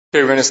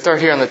Okay, we're going to start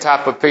here on the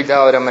top of Pei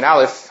Dalet Amud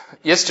Aleph.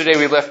 Yesterday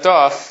we left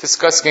off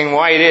discussing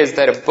why it is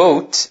that a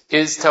boat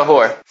is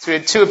tahor. So we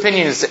had two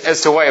opinions as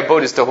to why a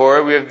boat is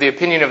tahor. We have the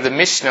opinion of the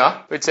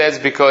Mishnah, which says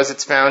because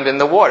it's found in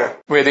the water.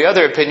 We have the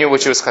other opinion,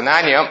 which was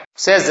Hanania,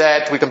 says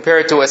that we compare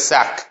it to a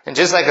sack. And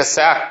just like a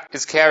sack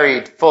is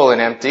carried full and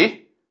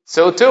empty,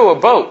 so too a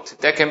boat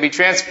that can be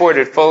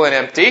transported full and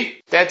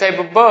empty, that type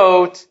of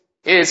boat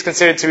is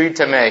considered to be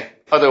tameh.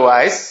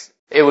 Otherwise,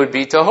 it would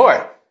be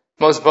tahor.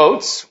 Most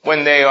boats,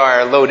 when they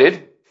are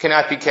loaded,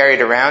 cannot be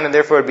carried around, and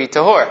therefore it would be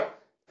tahor.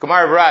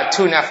 Gemara brought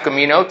two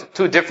nafkaminot,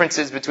 two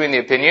differences between the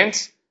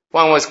opinions.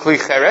 One was kli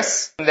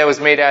cheres, that was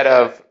made out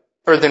of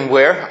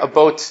earthenware, a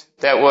boat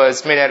that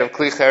was made out of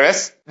kli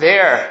cheres.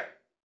 There,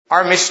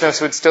 our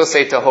Mishnahs would still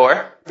say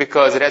tahor,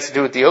 because it has to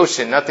do with the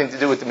ocean, nothing to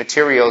do with the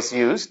materials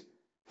used.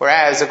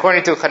 Whereas,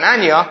 according to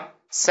Hanania,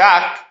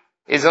 sak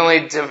is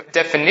only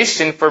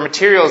definition for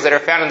materials that are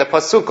found in the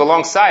pasuk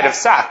alongside of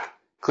sak.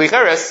 Kli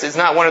cheres is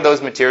not one of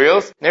those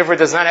materials, therefore it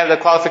does not have the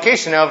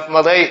qualification of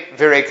malei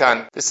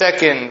virekan. The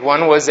second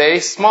one was a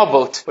small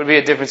boat. Would be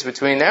a difference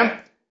between them.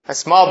 A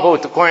small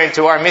boat, according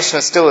to our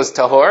Mishnah, still is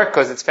tahor,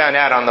 because it's found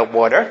out on the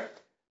water.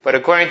 But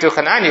according to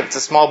Hanani, if it's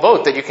a small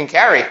boat that you can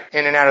carry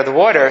in and out of the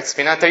water,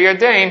 Sfinat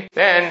HaYarden,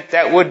 then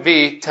that would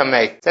be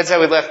tameh. That's how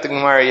we left the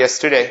Gemara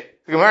yesterday.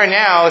 The Gemara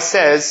now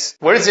says,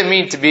 what does it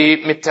mean to be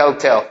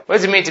miteltel? What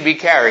does it mean to be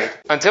carried?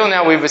 Until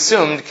now we've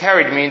assumed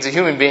carried means a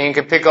human being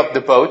can pick up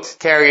the boat,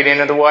 carry it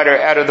into the water,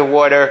 out of the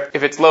water.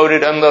 If it's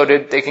loaded,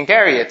 unloaded, they can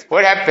carry it.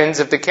 What happens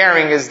if the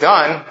carrying is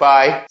done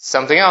by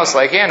something else,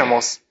 like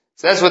animals?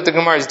 So that's what the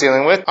Gemara is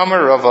dealing with.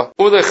 Amar Rava.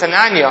 Ule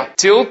Chananya.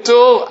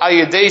 Tiltul al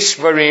yedei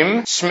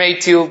shvarim shmei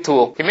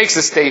tiltul. He makes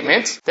a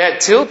statement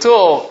that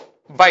tiltul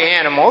by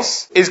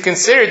animals is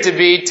considered to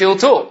be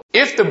tiltul.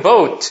 If the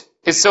boat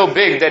is so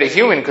big that a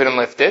human couldn't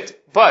lift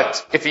it,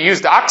 but if you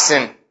used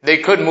oxen, they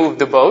could move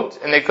the boat,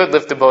 and they could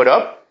lift the boat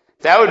up,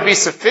 that would be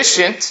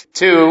sufficient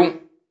to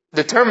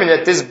determine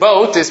that this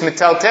boat is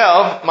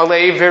metaltel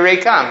malei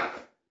virekan.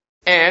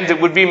 And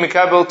it would be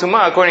mikabel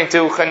tuma according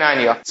to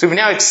Hanania. So we've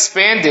now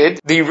expanded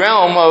the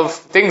realm of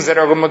things that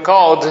are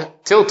called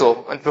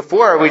tiltul. And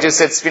before we just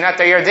said Sfinat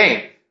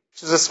HaYarden,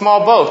 which is a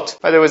small boat.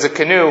 Whether it was a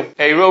canoe,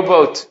 a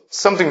rowboat,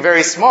 something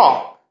very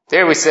small.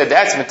 There we said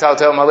that's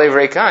metaltel malei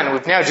virekan.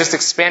 We've now just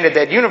expanded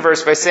that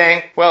universe by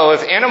saying, well,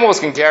 if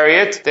animals can carry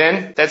it,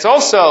 then that's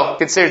also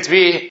considered to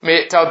be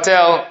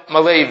metaltel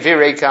malei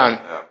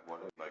virekan.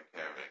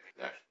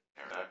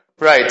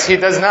 Right, he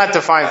does not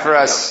define for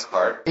us.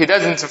 He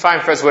doesn't define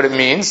for us what it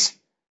means,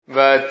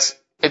 but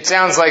it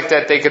sounds like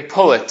that they could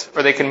pull it,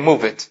 or they can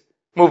move it.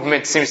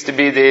 Movement seems to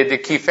be the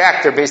key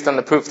factor based on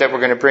the proof that we're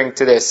going to bring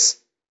to this.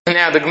 And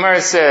now the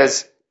Gemara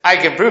says, I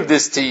can prove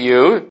this to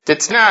you.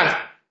 That's not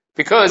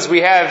because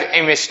we have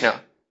a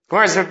Mishnah.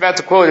 Gemara is about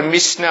to quote a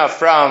Mishnah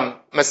from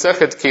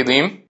Masechet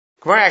Kelim.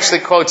 Gemara actually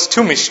quotes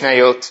two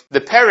Mishnayot.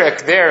 The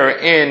Perek there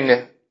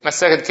in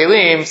Masechet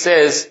Kelim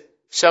says,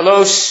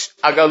 Shalosh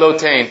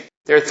agalotein.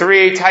 There are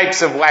three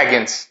types of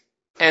wagons.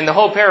 And the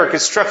whole parak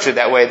is structured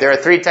that way. There are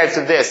three types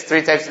of this,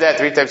 three types of that,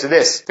 three types of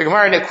this. The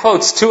Gemara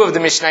quotes two of the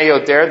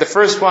Mishnayot there. The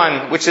first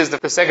one, which is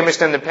the second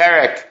Mishnah in the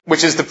parak,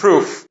 which is the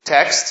proof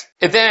text.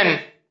 It then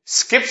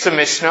skips a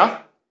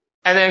Mishnah,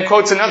 and then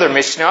quotes another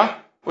Mishnah,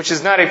 which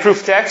is not a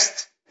proof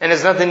text, and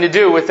has nothing to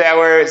do with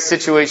our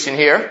situation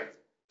here.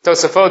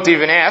 Tosafot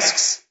even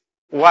asks,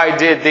 why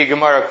did the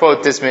Gemara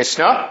quote this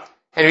Mishnah?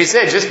 And he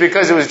said, just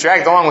because it was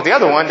dragged along with the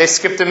other one, they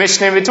skipped a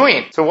Mishnah in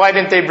between. So why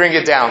didn't they bring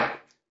it down?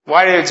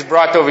 Why did it's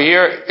brought over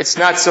here? It's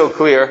not so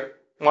clear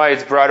why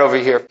it's brought over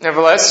here.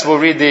 Nevertheless, we'll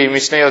read the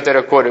Mishnayot that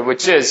are quoted,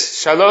 which is,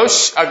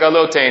 Shalosh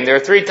agalotein. There are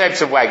three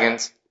types of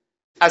wagons.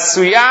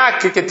 Asuya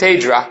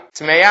kikatedra,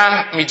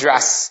 tmeya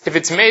midras. If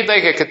it's made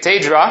like a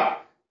katedra,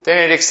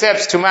 then it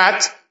accepts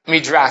tumat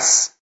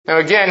midras. Now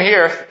again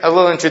here, a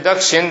little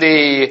introduction.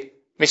 The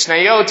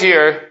Mishnayot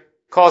here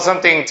call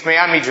something Tmei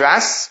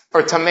Midras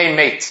or Tamei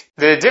Meit.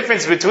 The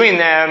difference between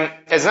them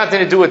has nothing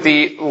to do with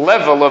the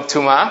level of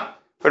Tumah,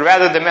 but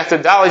rather the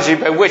methodology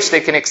by which they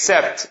can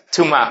accept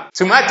Tumah.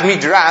 Tumat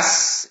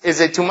Midras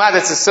is a Tumah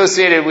that's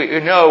associated with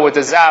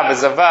the Zav,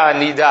 Zava,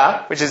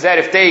 Nida, which is that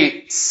if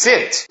they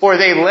sit or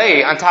they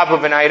lay on top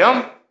of an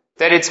item,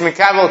 that it's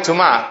Mikabel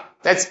Tumah.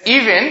 That's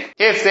even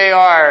if they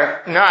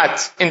are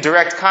not in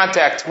direct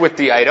contact with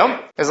the item.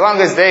 As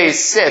long as they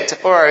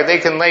sit or they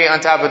can lay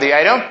on top of the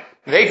item,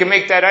 they can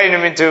make that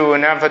item into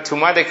an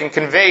tumah. They can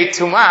convey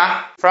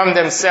tumah from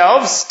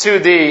themselves to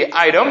the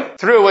item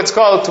through what's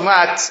called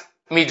tumat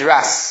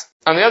midras.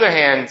 On the other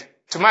hand,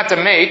 tumat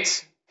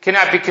meit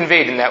cannot be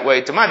conveyed in that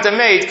way. Tumat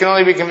meit can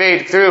only be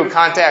conveyed through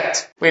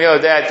contact. We know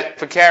that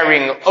for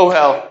carrying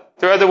ohel,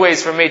 there are other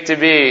ways for meit to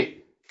be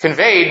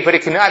conveyed, but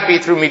it cannot be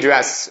through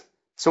midras.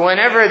 So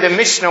whenever the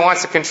Mishnah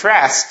wants to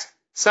contrast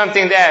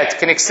something that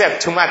can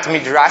accept tumat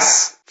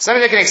midras,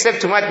 something that can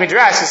accept tumat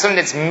midras is something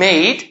that's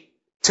made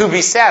to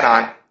be sat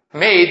on,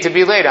 made to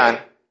be laid on.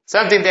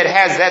 Something that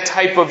has that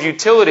type of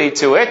utility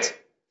to it.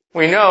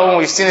 We know,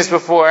 we've seen this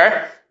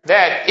before,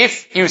 that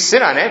if you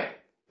sit on it,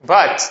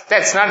 but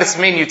that's not its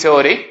main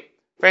utility,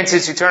 For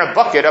instance, you turn a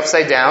bucket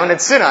upside down and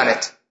sit on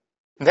it.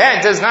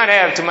 That does not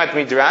have tumat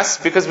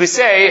midras, because we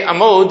say,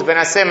 amod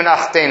v'naseh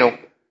menachtenu.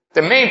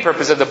 The main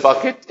purpose of the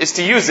bucket is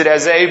to use it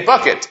as a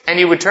bucket. And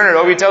you would turn it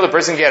over, you tell the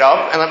person, get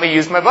up and let me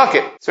use my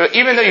bucket. So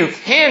even though you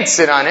can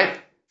sit on it,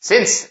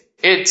 since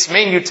its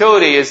main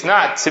utility is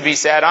not to be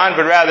sat on,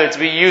 but rather to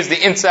be used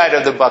the inside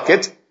of the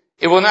bucket,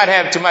 it will not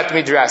have tumat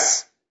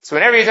midras. So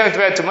whenever you're talking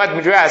about tumat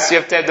midras, you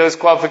have to have those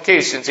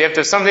qualifications. You have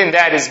to have something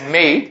that is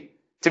made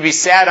to be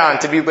sat on,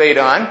 to be laid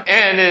on,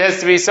 and it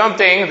has to be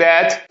something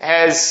that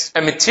has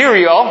a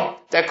material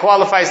that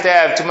qualifies to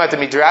have tumat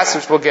midras,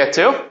 which we'll get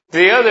to.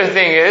 The other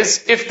thing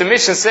is, if the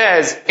Mishnah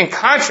says, in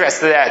contrast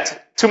to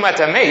that,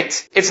 tumat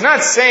amet, it's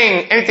not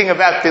saying anything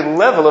about the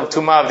level of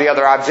tumah of the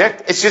other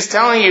object. It's just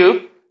telling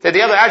you that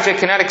the other object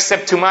cannot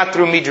accept tumah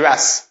through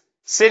midras.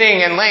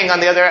 Sitting and laying on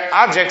the other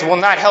object will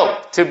not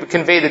help to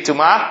convey the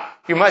tumah.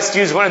 You must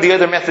use one of the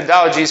other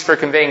methodologies for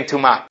conveying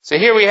tumah. So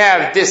here we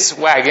have this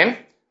wagon,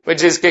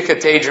 which is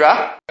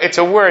gikatedra. It's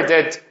a word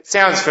that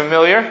sounds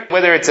familiar,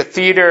 whether it's a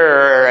theater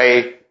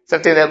or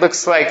something that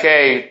looks like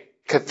a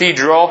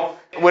cathedral.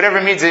 Whatever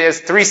it means, it has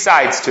three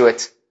sides to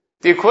it.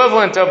 The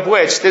equivalent of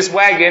which, this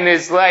wagon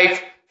is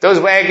like those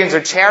wagons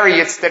or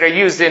chariots that are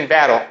used in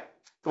battle.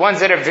 The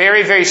ones that are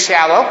very, very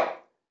shallow,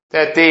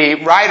 that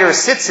the rider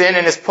sits in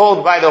and is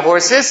pulled by the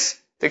horses,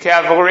 the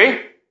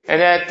cavalry,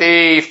 and that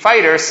the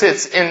fighter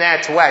sits in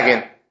that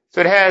wagon.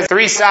 So it has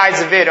three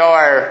sides of it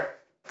are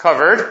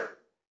covered,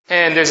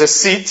 and there's a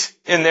seat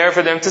in there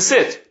for them to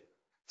sit.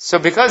 So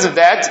because of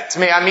that,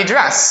 Tmei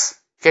midras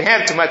can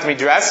have tumat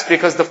midras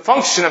because the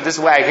function of this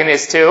wagon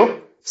is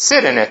to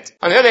sit in it.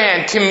 On the other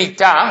hand,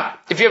 kimita,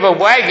 if you have a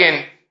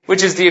wagon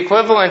which is the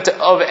equivalent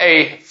of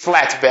a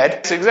flatbed,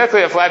 it's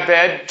exactly a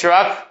flatbed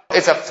truck,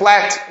 it's a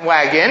flat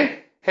wagon,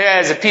 it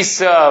has a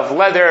piece of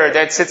leather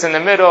that sits in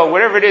the middle,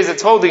 whatever it is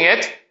that's holding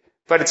it,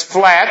 but it's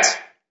flat.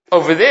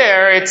 Over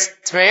there, it's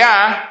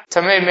tmeya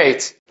tamei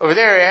meit. Over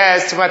there, it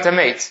has tumat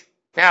meit.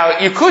 Now,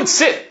 you could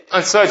sit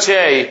on such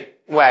a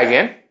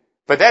wagon,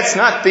 but that's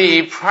not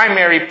the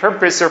primary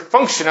purpose or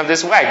function of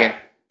this wagon.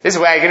 This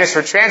wagon is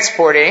for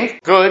transporting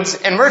goods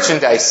and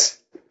merchandise.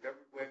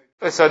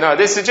 So no,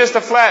 this is just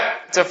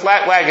it's a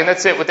flat wagon,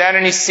 that's it, without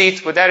any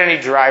seat, without any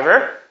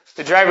driver.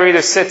 The driver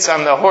either sits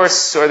on the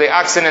horse or the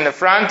oxen in the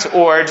front,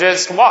 or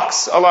just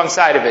walks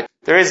alongside of it.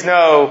 There is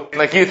no,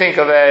 like you think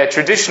of a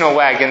traditional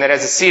wagon that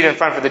has a seat in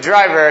front for the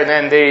driver, and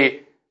then the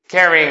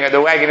carrying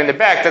the wagon in the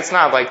back. That's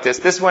not like this.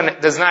 This one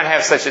does not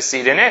have such a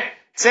seat in it.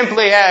 It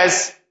simply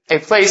has a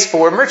place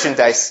for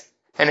merchandise.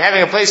 And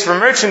having a place for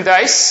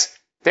merchandise,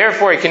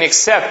 therefore it can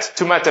accept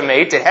tumat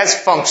meit. It has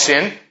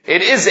function.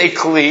 It is a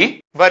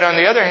kli. But on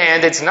the other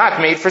hand, it's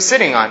not made for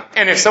sitting on.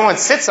 And if someone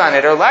sits on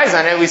it or lies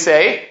on it, we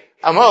say,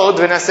 amod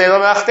v'naseh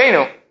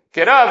lo.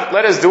 Get up,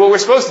 let us do what we're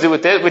supposed to do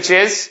with it, which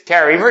is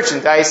carry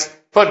merchandise,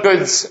 put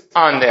goods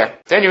on there.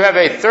 Then you have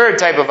a third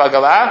type of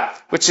agala,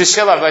 which is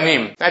shel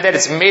avanim. Not that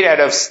it's made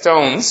out of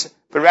stones,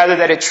 but rather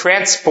that it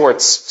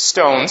transports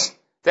stones.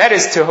 That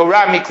is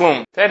tehora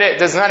miklum. That it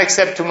does not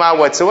accept tumah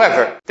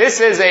whatsoever. This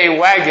is a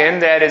wagon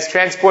that is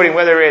transporting,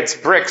 whether it's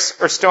bricks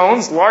or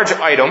stones, large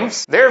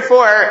items.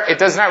 Therefore, it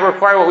does not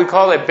require what we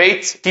call a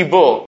beit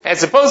kibul.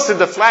 As opposed to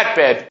the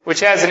flatbed, which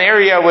has an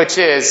area which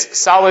is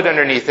solid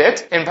underneath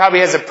it, and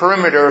probably has a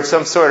perimeter of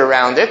some sort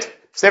around it.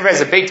 So therefore,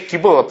 has a beit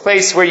kibul, a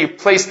place where you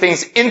place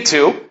things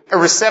into, a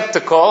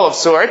receptacle of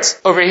sorts.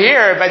 Over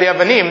here, by the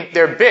avanim,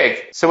 they're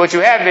big. So what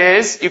you have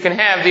is, you can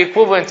have the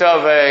equivalent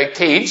of a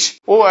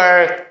cage,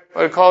 or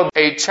what are called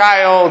a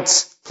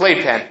child's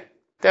playpen.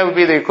 That would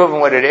be the equivalent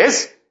of what it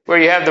is, where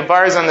you have the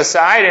bars on the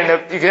side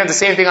and you can have the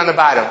same thing on the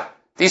bottom.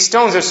 These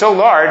stones are so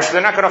large,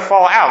 they're not going to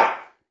fall out.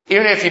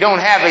 Even if you don't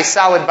have a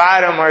solid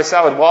bottom or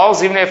solid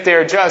walls, even if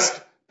they're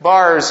just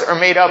bars or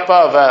made up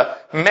of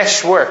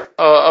mesh work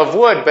of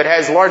wood, but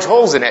has large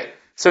holes in it.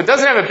 So it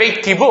doesn't have a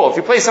beit kibul. If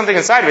you place something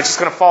inside of it, it's just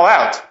going to fall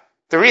out.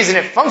 The reason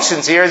it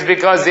functions here is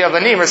because the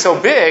avanim are so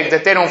big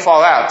that they don't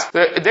fall out.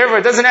 Therefore,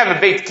 it doesn't have a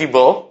beit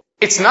kibul.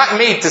 It's not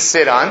made to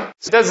sit on.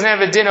 So it doesn't have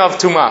a din of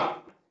tumah.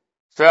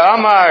 So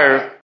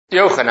Amar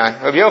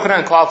Yochanan, Rabbi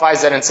Yochanan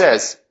qualifies that and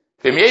says,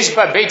 the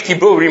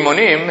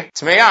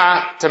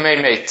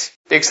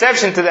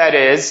exception to that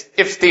is,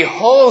 if the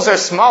holes are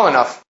small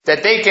enough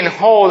that they can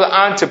hold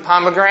onto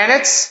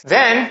pomegranates,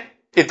 then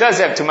it does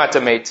have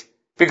tumat meit.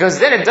 Because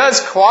then it does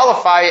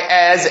qualify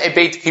as a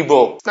beit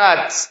kibul. It's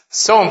not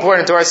so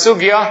important to our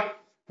sugya,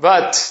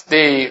 but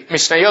the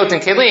Mishnayot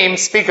and Kelim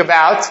speak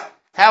about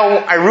how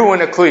I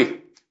ruin a kli.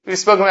 We've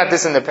spoken about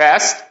this in the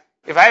past.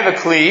 If I have a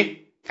kli,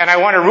 and I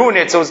want to ruin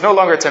it so it's no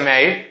longer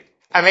tamei,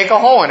 I make a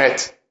hole in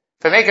it.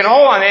 If I make a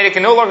hole in it, it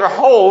can no longer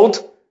hold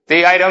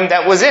the item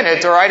that was in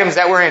it, or items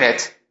that were in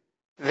it.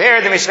 There,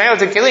 the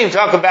Mishnayot and Kelim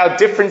talk about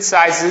different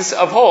sizes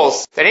of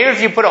holes. That even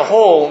if you put a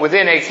hole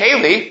within a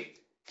keli,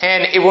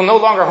 and it will no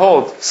longer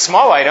hold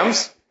small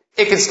items,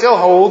 it can still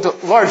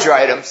hold larger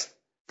items.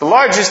 The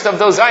largest of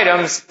those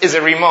items is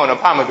a rimon, a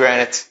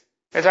pomegranate.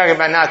 They're talking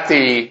about not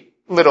the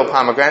little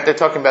pomegranate, they're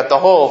talking about the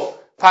whole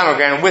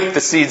pomegranate with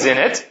the seeds in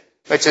it,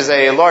 which is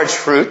a large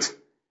fruit.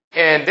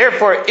 And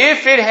therefore,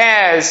 if it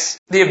has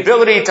the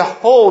ability to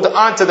hold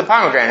onto the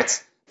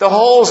pomegranates, the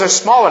holes are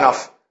small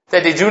enough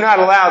that they do not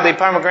allow the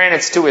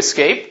pomegranates to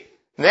escape,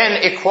 then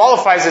it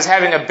qualifies as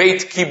having a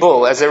beit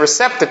kibul, as a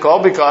receptacle,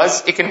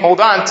 because it can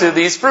hold on to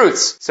these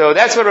fruits. So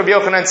that's what Rabbi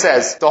Yochanan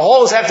says. The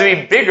holes have to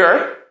be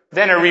bigger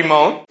than a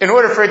rimon in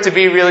order for it to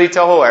be really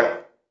tahor.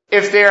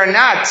 If they are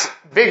not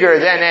bigger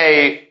than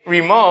a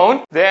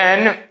rimon,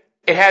 then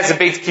it has a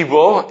beit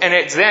kibul, and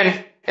it's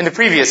then in the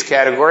previous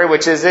category,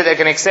 which is that it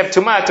can accept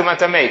tumat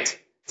amet.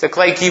 It's a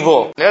clay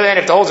kibul. On the other hand,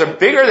 if the holes are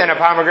bigger than a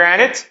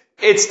pomegranate,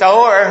 it's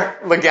tahor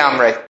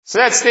legamre. So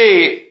that's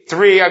the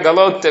 3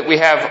 agalot that we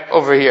have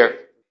over here.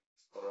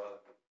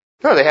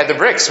 No, they had the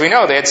bricks. We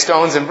know they had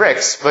stones and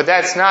bricks, but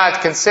that's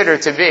not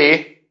considered to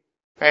be,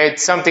 right,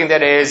 something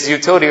that is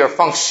utility or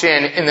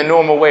function in the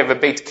normal way of a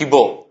beit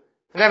kibul.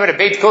 Remember, a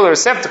beit kibul, a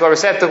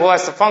receptacle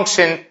has to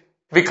function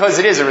because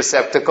it is a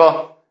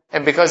receptacle,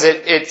 and because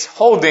it's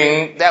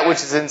holding that which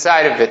is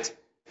inside of it.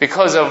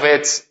 Because of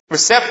its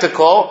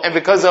receptacle, and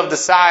because of the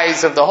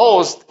size of the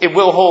holes, it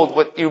will hold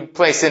what you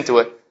place into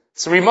it.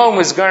 So rimon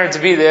was going to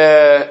be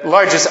the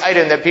largest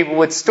item that people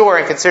would store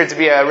and consider to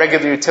be a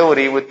regular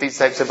utility with these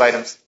types of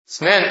items.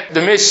 So then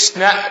the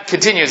Mishnah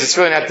continues. It's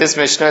really not this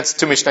Mishnah, it's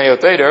 2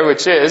 Mishnayot later,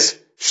 which is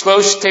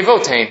Shlosh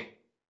Tevotein.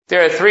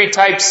 There are 3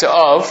 types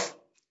of,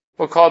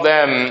 we'll call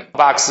them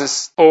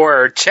boxes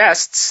or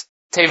chests.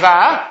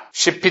 Teva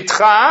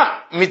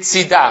shepitcha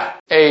mitzida.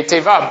 A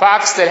teva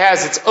box that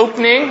has its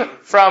opening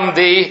from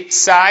the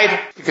side.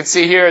 You can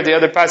see here the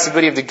other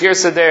possibility of the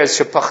girsa there is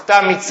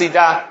shepachta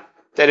mitzida,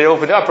 that it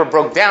opened up or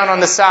broke down on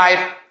the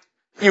side.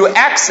 You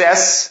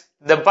access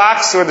the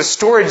box or the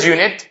storage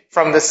unit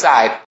from the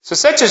side. So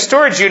such a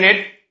storage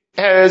unit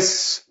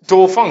has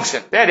dual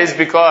function. That is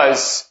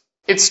because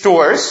it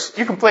stores,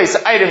 you can place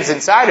items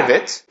inside of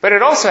it, but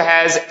it also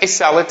has a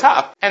solid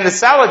top. And the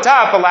solid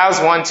top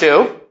allows one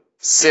to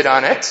sit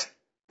on it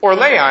or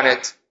lay on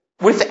it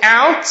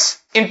without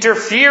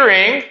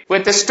interfering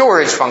with the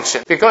storage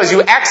function, because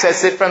you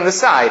access it from the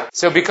side.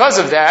 So because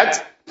of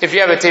that, if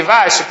you have a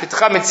teva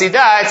shepitcha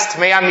mitzida, it's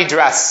tmeya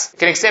midras. It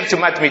can accept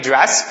tumat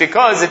midras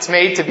because it's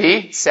made to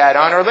be sat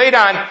on or laid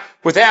on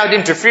without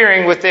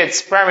interfering with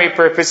its primary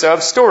purpose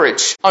of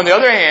storage. On the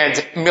other hand,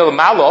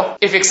 milmalo,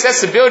 if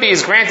accessibility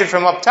is granted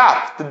from up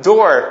top, the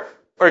door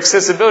or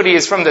accessibility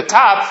is from the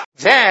top,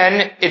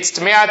 then it's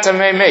tmeya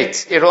tamei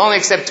meit. It will only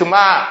accept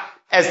tuma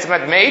as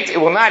tumat meit. It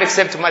will not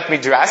accept tumat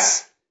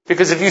midras,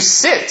 because if you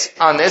sit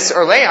on this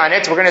or lay on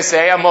it, we're going to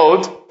say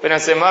amod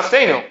v'naseh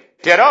malachtenu.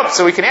 Get up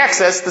so we can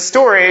access the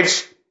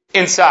storage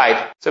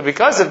inside. So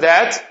because of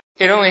that,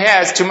 it only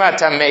has tumat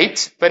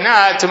tameit, but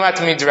not tumat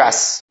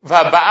midras.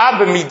 V'ba'a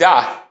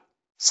b'midah.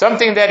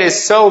 Something that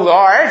is so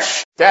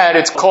large that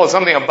it's called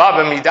something a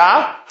baba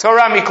midah,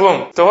 Torah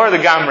miklum, Torah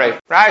legamre.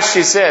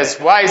 Rashi says,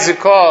 why is it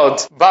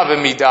called baba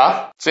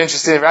midah? It's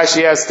interesting,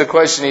 Rashi asks the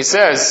question, he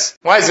says,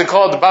 why is it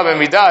called baba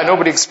midah?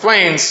 Nobody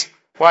explains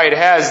why it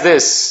has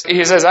this.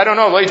 He says, I don't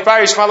know, lo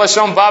yitparish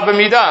malashon baba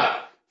midah.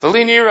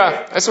 V'li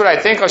nira. That's what I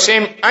think.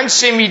 Hashem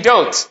anshe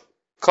midot.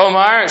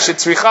 Kolmar,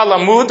 shetzricha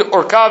lamud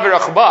or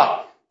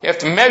v'rachba. You have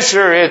to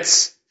measure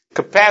its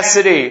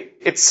capacity,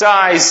 its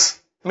size,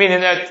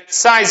 meaning that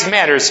size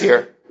matters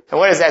here. And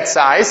what is that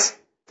size?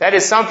 That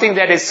is something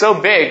that is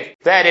so big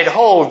that it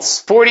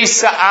holds 40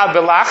 sa'ah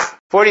belach,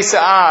 40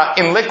 sa'ah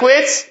in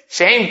liquids,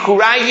 shehem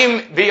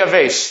kurayim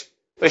biyavesh,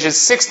 which is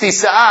 60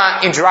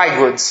 sa'ah in dry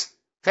goods.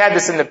 We've had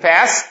this in the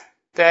past,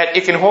 that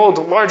it can hold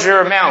a larger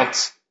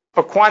amount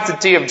or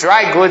quantity of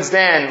dry goods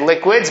than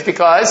liquids,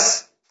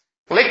 because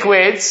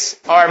liquids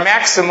are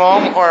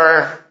maximum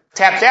or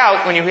tapped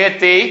out when you hit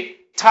the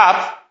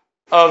top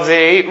of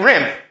the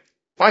rim.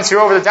 Once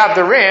you're over the top of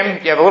the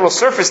rim, you have a little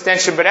surface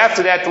tension, but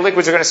after that, the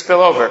liquids are going to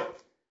spill over.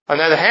 On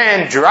the other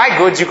hand, dry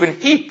goods you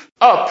can heap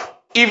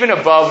up even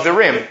above the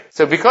rim.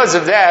 So because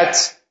of that,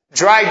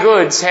 dry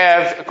goods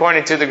have,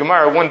 according to the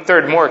Gemara,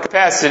 1/3 more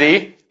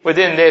capacity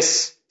within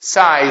this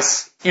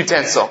size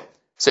utensil.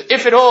 So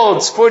if it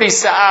holds 40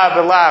 sa'ah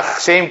belach,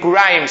 sheim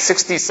kurayim,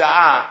 60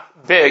 sa'ah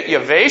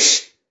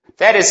yavesh,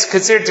 that is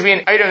considered to be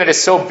an item that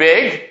is so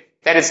big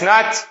that it's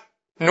not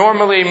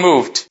normally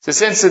moved. So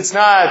since it's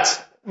not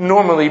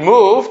normally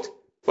moved,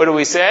 what do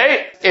we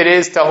say? It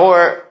is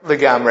tahor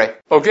legamre.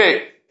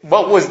 Okay,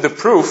 what was the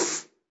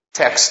proof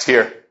text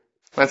here?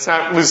 Let's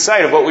not lose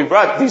sight of what we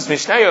brought these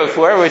Mishnayot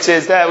for, which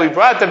is that we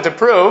brought them to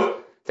prove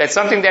that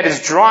something that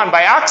is drawn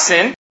by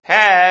oxen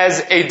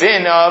has a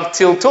din of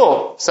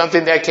tiltul,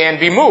 something that can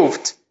be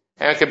moved,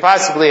 and it could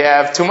possibly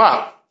have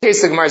tumah. The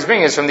case the Gemara is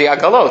bringing is from the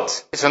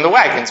agalot. It's from the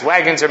wagons.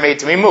 Wagons are made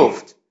to be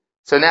moved.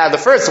 So now the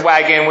first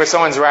wagon where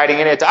someone's riding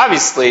in it,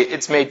 obviously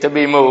it's made to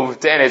be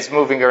moved and it's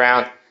moving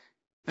around.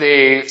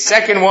 The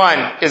second one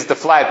is the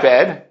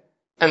flatbed,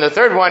 and the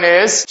third one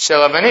is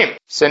shelavanim.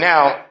 So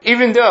now,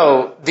 even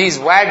though these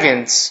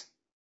wagons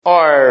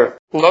are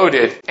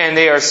loaded and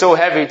they are so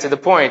heavy to the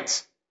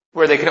point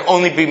where they can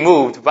only be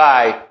moved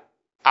by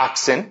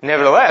oxen,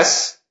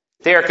 nevertheless,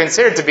 they are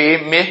considered to be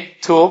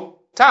mitul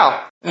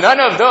tal. None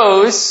of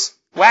those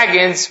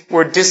wagons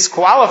were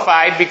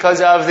disqualified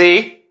because of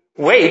the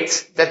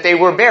weight that they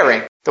were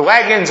bearing. The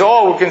wagons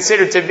all were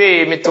considered to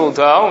be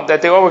mitulto,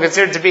 that they all were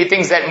considered to be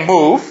things that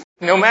move,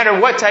 no matter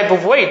what type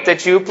of weight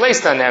that you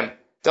placed on them.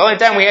 The only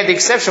time we had the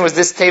exception was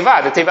this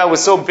teva. The teva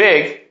was so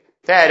big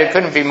that it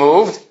couldn't be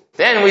moved.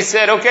 Then we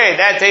said, okay,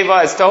 that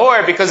teva is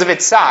tahor because of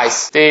its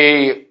size.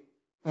 The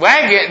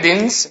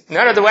wagons,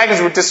 none of the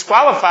wagons were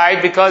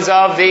disqualified because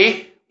of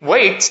the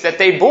weight that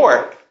they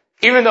bore.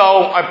 Even though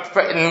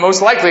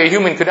most likely a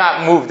human could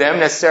not move them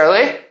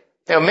necessarily.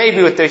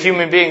 Maybe with the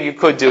human being you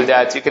could do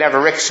that. You could have a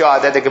rickshaw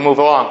that they could move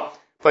along.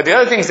 But the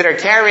other things that are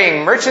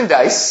carrying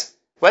merchandise,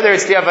 whether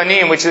it's the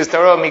avanim, which is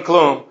taro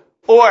miklum,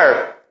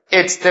 or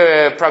it's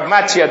the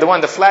pragmatia,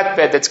 the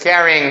flatbed that's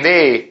carrying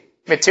the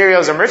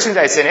materials or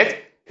merchandise in it,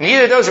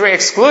 neither of those were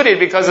excluded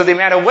because of the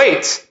amount of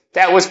weight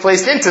that was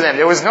placed into them.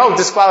 There was no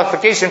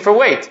disqualification for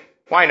weight.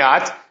 Why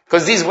not?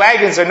 Because these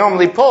wagons are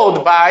normally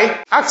pulled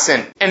by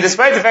oxen. And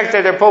despite the fact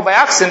that they're pulled by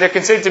oxen, they're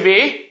considered to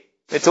be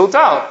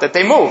mitultal, that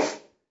they move.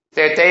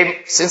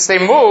 Since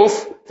they move,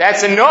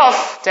 that's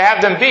enough to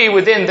have them be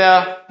within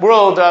the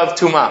world of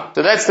Tumah.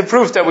 So that's the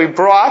proof that we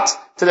brought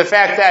to the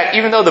fact that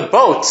even though the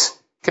boat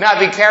cannot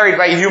be carried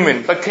by a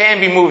human, but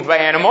can be moved by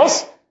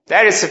animals,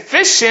 that is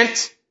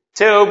sufficient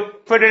to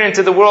put it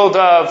into the world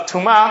of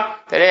Tumah,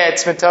 that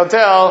it's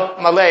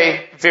metaltel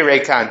malay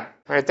virekan.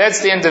 Alright, that's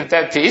the end of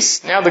that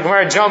piece. Now the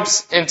Gemara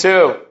jumps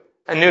into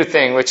a new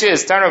thing, which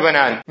is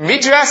Tanabanan.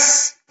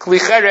 Midras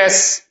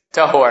klicheres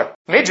tahor.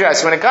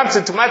 Midras, when it comes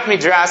to Tumat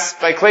Midras,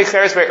 by clay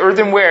cheres, by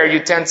earthenware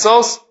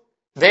utensils,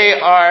 they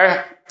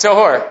are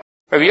tahor.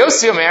 Rabbi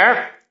Yossi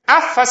Omer,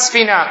 af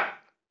hasfina,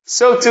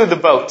 so too the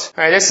boat.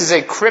 Alright, this is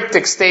a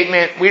cryptic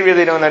statement. We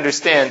really don't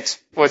understand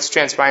what's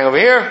transpiring over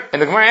here.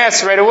 And the Gemara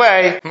asks right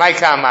away, my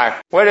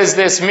kamar. What does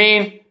this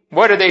mean?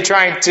 What are they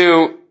trying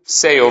to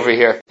say over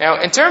here?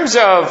 Now, in terms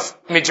of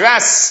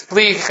Midras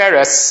Kli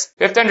Cheres,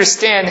 we have to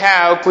understand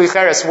how Kli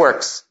Cheres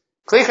works.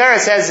 Kli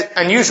Cheres has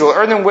unusual,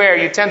 earthenware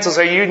utensils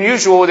are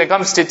unusual when it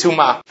comes to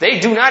Tumah. They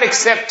do not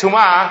accept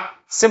Tumah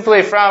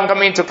simply from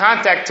coming into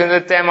contact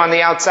with them on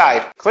the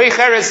outside. Kli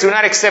Cheres do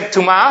not accept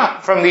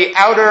Tumah from the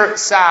outer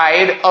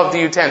side of the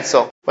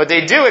utensil. What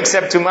they do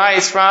accept Tumah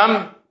is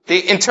from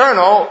the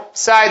internal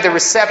side, the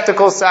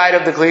receptacle side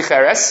of the Kli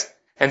Cheres,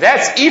 and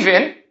that's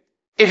even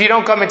if you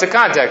don't come into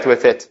contact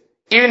with it.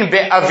 Even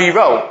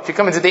be'aviro, if you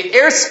come into the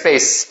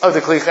airspace of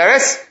the Kli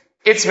Cheres,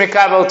 it's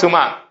mikabel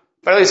Tumah.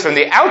 But at least from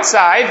the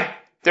outside,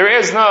 there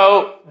is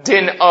no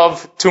din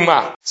of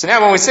Tumah. So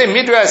now when we say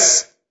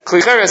Midras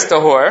Kli Cheres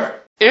tahor,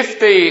 if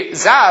the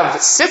Zav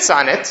sits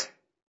on it,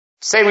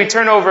 say we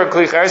turn over a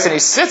Kli Cheres and he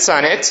sits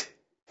on it,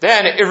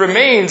 then it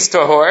remains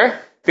tahor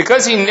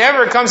because he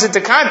never comes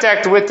into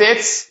contact with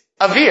its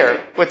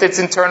avir, with its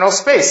internal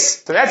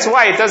space. So that's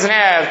why it doesn't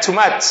have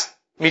Tumat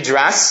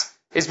Midras,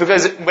 is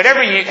because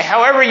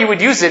however you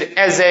would use it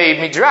as a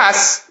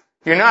Midras,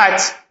 you're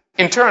not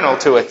internal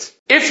to it.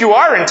 If you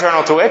are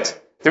internal to it,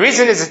 the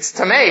reason is it's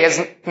tamei, has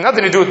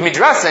nothing to do with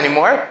Midras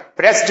anymore,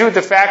 but it has to do with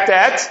the fact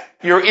that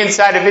you're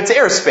inside of its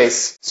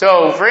airspace.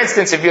 So, for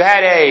instance, if you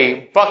had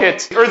a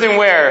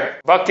earthenware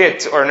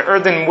bucket, or an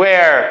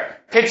earthenware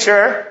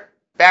pitcher,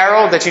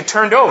 barrel that you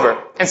turned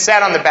over and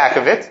sat on the back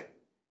of it,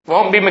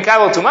 won't be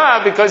Mekabel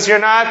Tumah because you're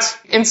not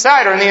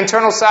inside or on the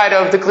internal side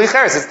of the Kli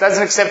Cheres. It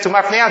doesn't accept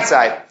Tumah from the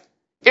outside.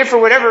 If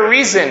for whatever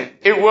reason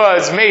it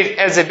was made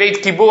as a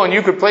Beit Kibul and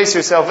you could place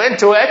yourself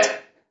into it,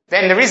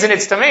 then the reason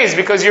it's tamei is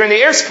because you're in the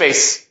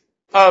airspace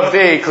of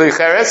the Kli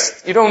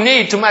Cheres. You don't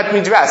need Tumat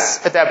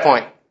Midras at that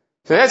point.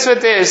 So that's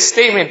what the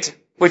statement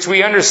which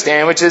we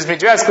understand, which is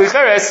Midras Kli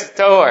Cheres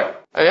tahor.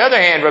 On the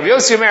other hand, Rabbi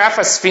Yossi Omer Af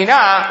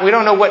Hasfina, we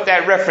don't know what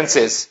that reference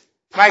is.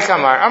 My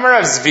kamar, Amar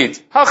Rav Zvid,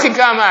 Hachi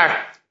kamar.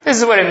 This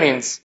is what it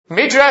means.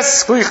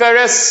 Midras Kli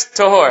Cheres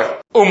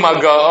tahor.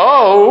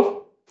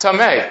 Umagao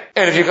tamei.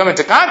 And if you come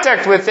into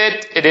contact with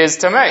it, it is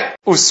tamei.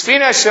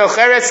 Usfina shel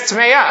cheres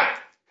tmeya.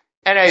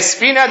 And a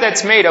spina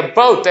that's made, a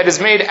boat that is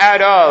made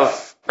out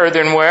of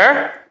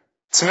earthenware,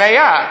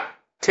 tmeya,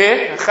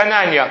 te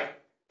chananya.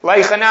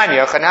 Like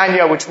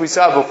Chananya, which we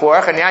saw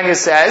before, Chananya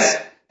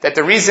says that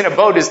the reason a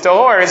boat is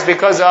tahor is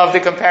because of the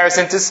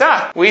comparison to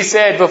sak. We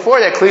said before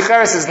that Kli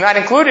Cheres is not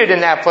included in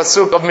that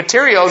pasuk of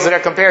materials that are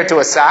compared to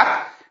a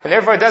sak, and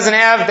therefore it doesn't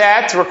have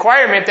that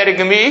requirement that it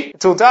can be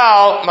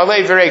tultal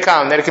malay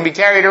virekam, that it can be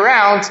carried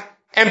around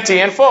empty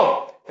and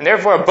full. And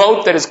therefore a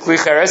boat that is Kli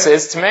Cheres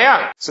is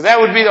tmeya. So that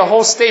would be the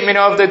whole statement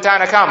of the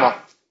Tanakama.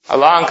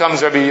 Along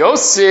comes Rabbi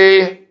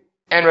Yossi,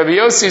 and Rabbi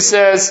Yossi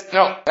says,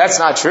 no, that's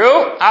not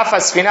true. Afa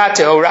sfina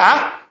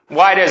tehora.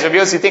 Why does Rabbi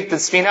Yossi think the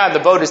sfina, the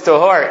boat, is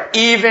tahor,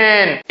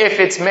 even if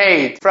it's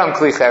made from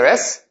Kli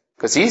Cheres?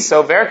 Because he's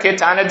so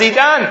berkitana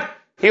didan.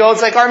 He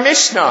holds like our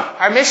Mishnah.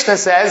 Our Mishnah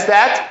says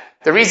that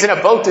the reason a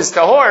boat is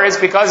tahor is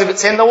because if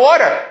it's in the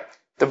water.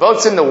 The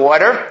boat's in the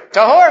water,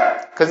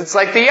 tahor, because it's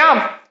like the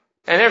yam.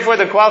 And therefore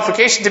the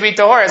qualification to be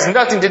tahor has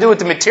nothing to do with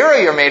the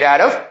material you're made out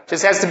of. It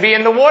just has to be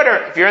in the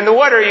water. If you're in the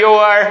water,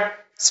 your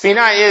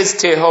sfina is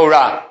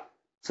tehora.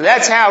 So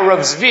that's how Rav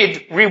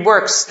Zvid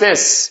reworks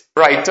this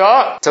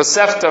Braita,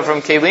 Tosefta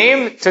from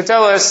Kelim, to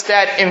tell us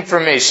that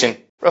information.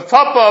 Rav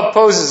Papa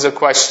poses a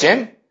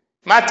question.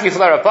 Matkif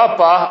la Rav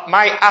Papa,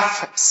 my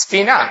af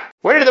sfina.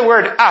 Where did the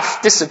word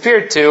af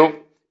disappear to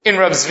in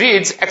Rav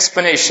Zvid's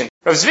explanation?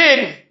 Rav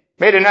Zvid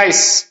made a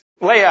nice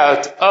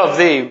layout of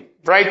the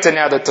Breita,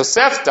 now the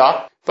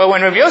Tosefta, but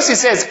when Rav Yossi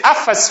says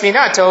af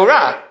sfina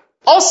Torah,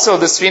 also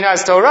the sfina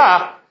is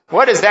Torah,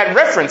 what is that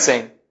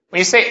referencing? When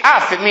you say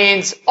af, it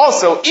means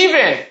also,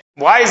 even.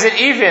 Why is it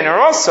even or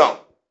also?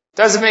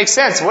 Doesn't make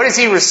sense. What is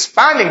he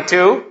responding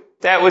to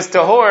that was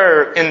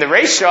tahor in the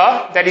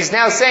Reisha that he's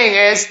now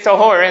saying is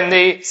tahor in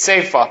the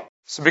Seifa?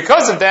 So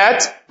because of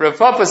that, Rav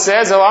Papa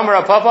says, O Amar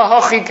Rav Papa,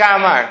 Hochi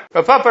Kamar.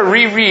 Rav Papa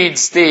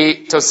rereads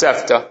the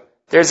Tosefta.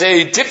 There's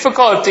a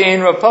difficulty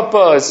in Rav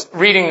Papa's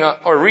reading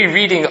or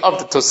rereading of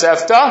the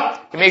Tosefta.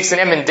 He makes an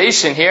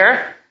emendation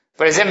here,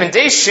 but his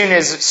emendation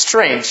is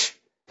strange.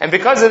 And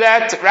because of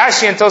that,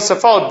 Rashi and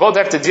Tosafot both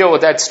have to deal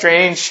with that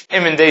strange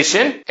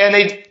emendation, and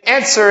they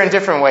answer in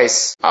different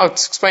ways. I'll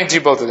explain to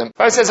you both of them.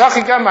 It says,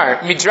 Hachi Gamar,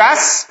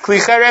 Midras,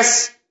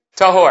 Klicheres,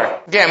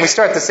 Tahor. Again, we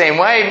start the same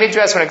way.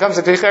 Midras, when it comes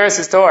to Klicheres,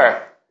 is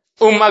Tahor.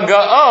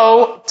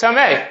 Umaga'o,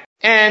 Tameh.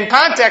 And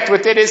contact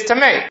with it is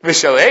Tameh.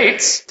 Vishal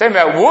 8, talking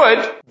about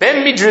wood,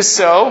 Ben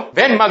Midraso,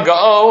 Ben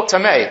Maga'o,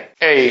 Tameh.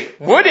 A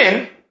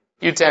wooden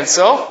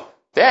utensil,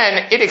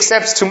 then it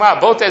accepts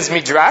Tumah both as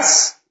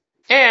Midras,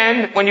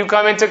 and when you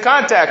come into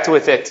contact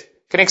with it,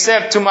 can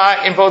accept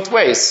Tumah in both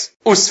ways.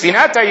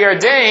 Usfinata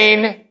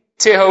Yardain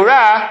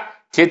Tehora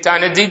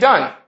Kitana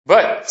Didan.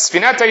 But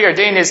Sfinata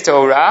Yardain is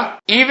Tehora,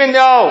 even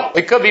though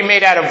it could be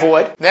made out of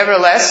wood.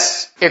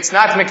 Nevertheless, it's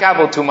not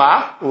Mekabel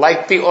Tumah,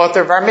 like the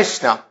author of our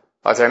Mishnah.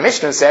 Author of our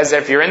Mishnah says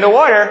that if you're in the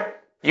water,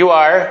 you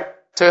are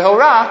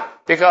Tehora,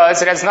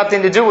 because it has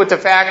nothing to do with the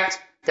fact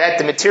that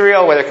the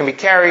material, whether it can be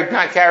carried,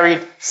 not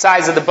carried,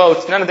 size of the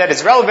boat, none of that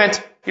is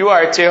relevant. You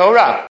are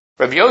Tehora.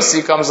 Rabbi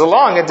Yossi comes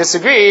along and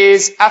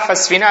disagrees. Afa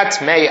sfina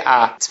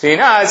tmeya.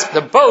 Tfina's, the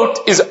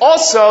boat is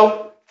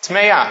also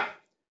tmeya.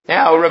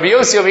 Now, Rabbi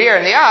Yossi over here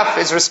in the af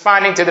is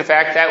responding to the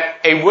fact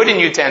that a wooden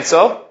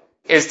utensil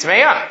is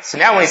tmeya. So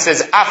now when he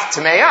says af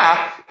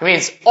tmeya, it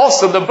means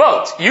also the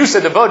boat. You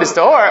said the boat is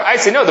tahor. I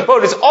say no, the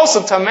boat is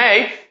also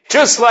tamei,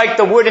 just like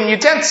the wooden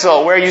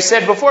utensil, where you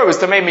said before it was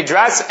tamei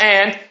midras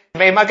and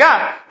tamei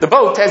maga. The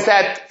boat has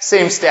that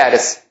same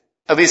status.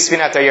 At least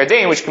sfinat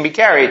yardain, which can be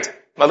carried.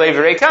 Malay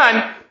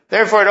v'reikan.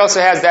 Therefore, it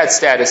also has that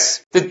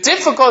status. The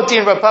difficulty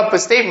in Rav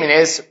Papa's statement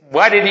is,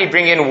 why did he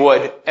bring in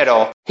wood at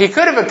all? He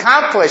could have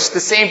accomplished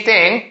the same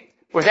thing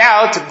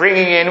without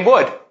bringing in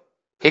wood.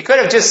 He could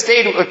have just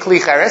stayed with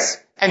Klicheres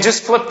and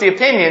just flipped the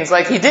opinions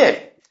like he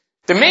did.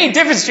 The main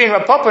difference between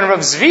Rav Papa and Rav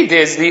Zvid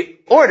is the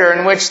order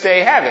in which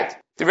they have it.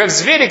 The Rav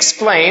Zvid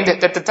explained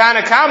that the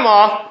Tana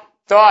Kama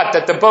thought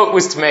that the boat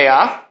was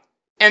Tmeya,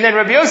 and then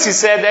Rabbi Yossi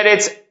said that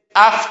it's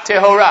Af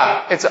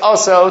Tehora. It's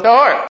also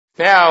Tahor.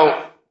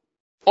 Now,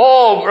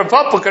 all Rav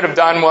Papa could have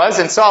done was,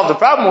 and solved the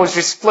problem, was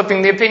just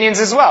flipping the opinions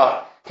as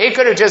well. He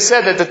could have just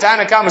said that the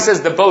Tana Kama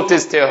says the boat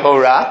is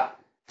Tehora,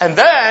 and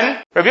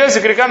then Rabbi Yossi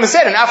could have come and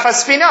said, an Afa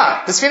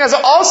Sfina. The Sfina is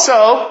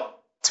also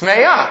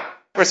Tmeya,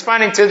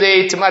 responding to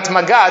the Tumat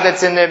Maga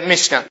that's in the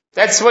Mishnah.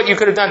 That's what you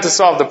could have done to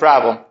solve the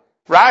problem.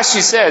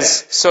 Rashi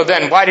says, so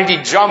then why did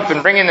he jump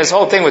and bring in this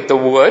whole thing with the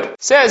wood?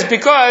 Says,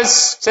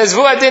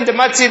 Vuadin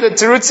Dematzi the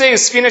Terutze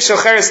Sfina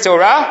Shalcheres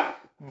Torah,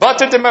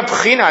 Butter the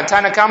Mabchina,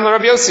 Tanakam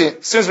Rabbi Yossi.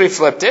 As soon as we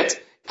flipped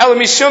it, El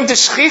Mishum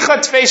Teshchicha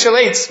Tvei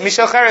Shalates,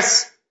 Mishal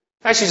Cheres.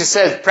 Actually just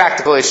says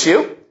practical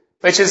issue,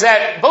 which is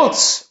that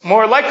boats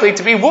more likely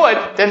to be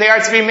wood than they are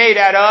to be made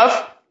out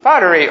of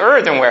pottery or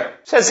earthenware.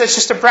 Says that's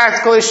just a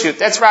practical issue.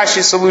 That's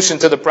Rashi's solution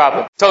to the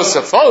problem.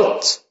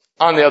 Tosafot,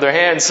 on the other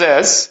hand,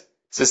 says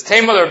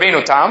Teimel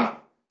Rabbeinu Tam,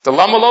 the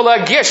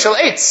Lamalola Gia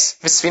Shalates,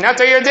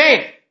 Visfinata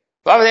Yardain.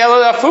 All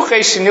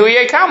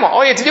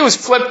you have to do is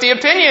flip the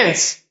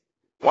opinions.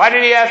 Why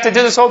did he have to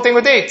do this whole thing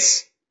with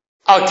dates?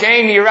 Al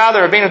Kain Yirah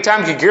Rabbeinu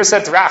Tam ki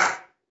Girsat Rach.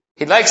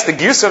 He likes the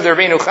Girsa of the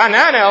Rabbeinu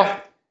Chanano,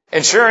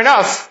 and sure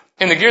enough,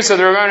 in the Girsa of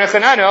the Rabbeinu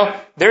Chanano,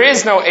 there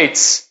is no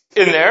eights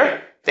in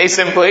there. They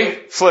simply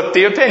flip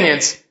the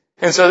opinions.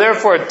 And so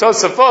therefore,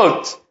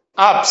 Tosafot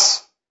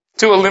opts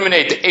to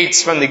eliminate the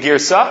eights from the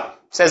Girsa,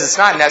 says it's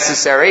not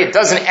necessary, it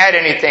doesn't add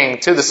anything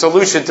to the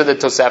solution to the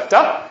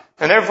Tosefta,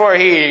 and therefore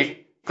he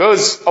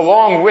goes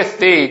along with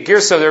the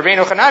Girsa of the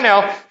Rabbeinu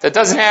Chananel that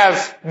doesn't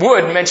have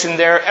wood mentioned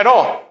there at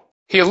all.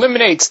 He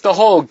eliminates the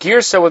whole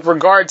Girsa with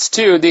regards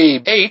to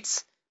the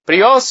eights, but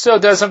he also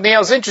does something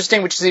else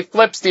interesting, which is he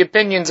flips the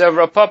opinions of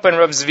Rav Papa and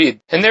Rav Zvid.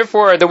 And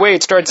therefore, the way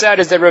it starts out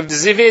is that Rav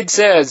Zvid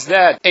says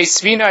that a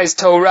Sfina is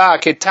Torah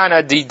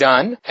Ketana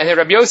Didan, and then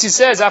Rabbi Yossi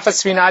says Afa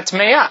Sfina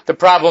Tmeya. The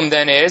problem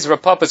then is,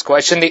 Rav Papa's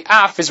question, the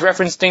Af is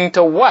referencing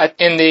to what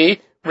in the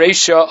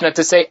Reisha, not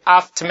to say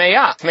Af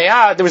Tmeya.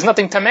 Tmeya, there was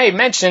nothing Tamei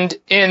mentioned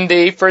in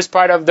the first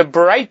part of the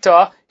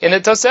Breita in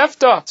the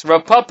Tosefta. So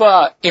Rav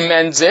Papa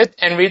amends it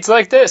and reads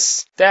like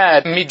this,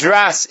 that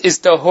Midras is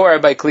Tahor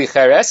by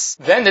Klicheres.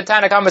 Then the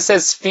Tana Kama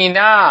says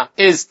Sfina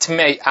is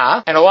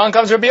Tmeya. And along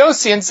comes Rabbi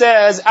Yossi and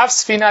says Af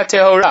Sfina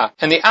Tehora.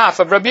 And the Af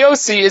of Rabbi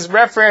Yossi is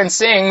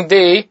referencing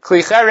the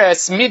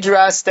Klicheres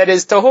Midras that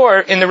is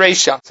Tahor in the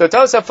Reisha. So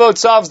Tosafot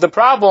solves the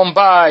problem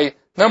by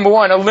Number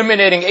one,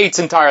 eliminating eitz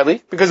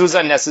entirely, because it was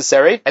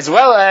unnecessary, as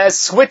well as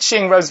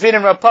switching Rav Zvid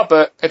and Rav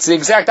Papa. It's the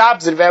exact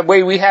opposite of the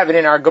way we have it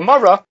in our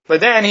Gemara,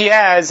 but then he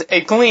has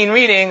a clean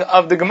reading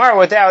of the Gemara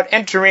without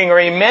entering or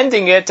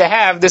amending it to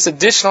have this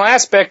additional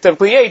aspect of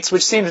Kli Eitz,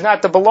 which seems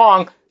not to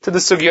belong to the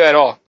sugya at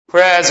all.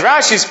 Whereas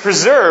Rashi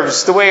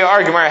preserves the way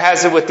our Gemara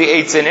has it with the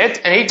eitz in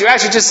it, and he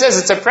actually just says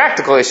it's a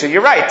practical issue.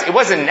 You're right, it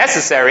wasn't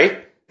necessary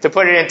to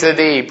put it into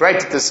the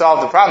Breita to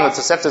solve the problem, the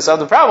Tosefta to solve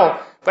the problem,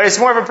 but it's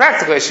more of a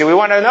practical issue. We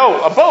want to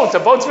know, a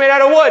boat's made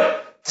out of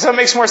wood. So it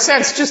makes more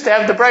sense just to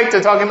have the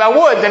Breita talking about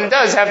wood than it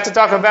does have to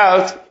talk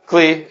about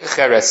Kli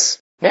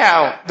Cheres.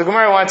 Now, the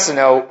Gemara wants to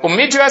know,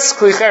 Umidras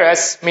Kli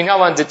Cheres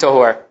minalan de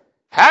Tohor.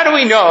 How do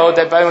we know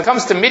that when it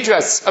comes to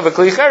midras of a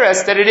Kli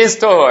Cheres that it is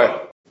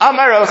Tohor?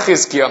 Amar al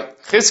Chizkiya.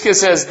 Chizkiya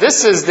says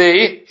this is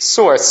the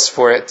source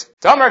for it.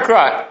 Tamar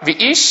Kra,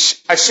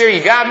 V'ish asher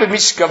yigab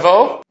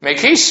mishkavo,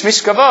 mekish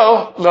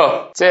mishkavo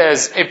lo. It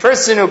says a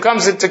person who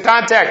comes into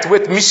contact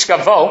with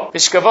mishkavo.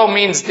 Mishkavo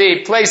means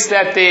the place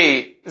that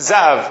the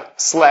zav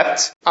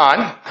slept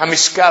on.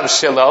 Hamishkav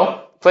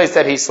shelo, place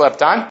that he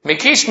slept on.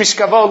 Mekish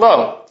mishkavo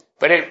lo.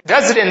 But it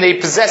does it in the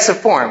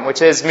possessive form,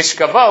 which is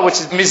mishkavo, which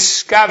is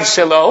mishkav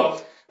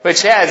shelo,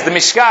 which has the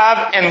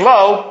mishkav and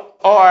lo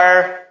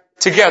are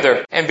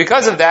together. And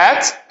because of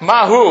that,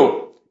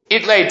 mahu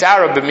itlei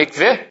tara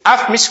b'mikveh,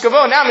 af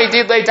mishkavo nami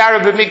itlei tara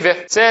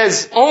b'mikveh.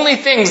 Says only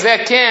things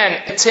that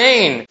can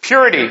attain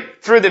purity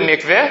through the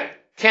mikveh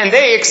can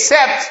they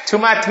accept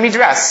tumat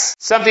midras.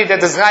 Something that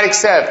does not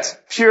accept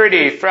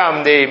purity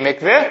from the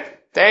mikveh,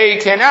 they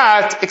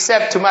cannot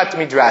accept tumat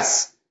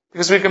midras.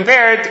 Because we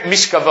compared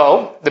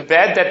mishkavo, the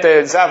bed that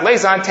the zav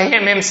lays on, to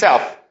him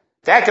himself.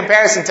 That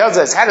comparison tells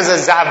us, how does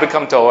a zav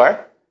become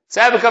tohor?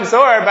 Zav becomes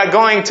tohor by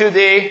going to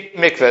the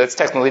mikveh. That's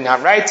technically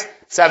not right.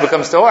 Zav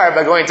becomes tohor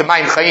by going to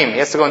Mayim Chaim. He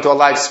has to go into a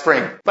live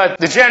spring. But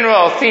the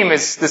general theme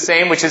is the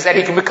same, which is that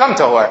he can become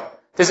tohor.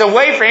 There's a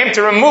way for him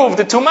to remove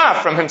the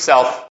tumah from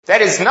himself.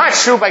 That is not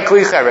true by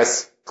Kli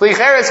Cheres. Kli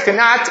Cheres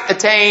cannot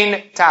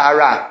attain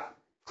tahara.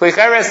 Kli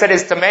Cheres that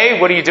is tamei,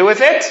 what do you do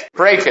with it?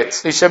 Break it.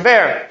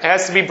 Lishaber. It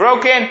has to be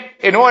broken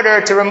in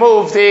order to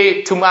remove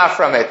the tumah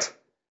from it.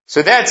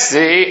 So that's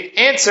the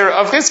answer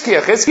of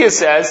Chizkiya. Chizkiya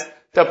says,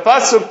 the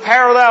pasuk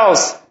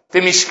parallels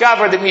the mishkav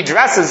or the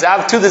midras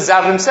zav to the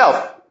zav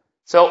himself.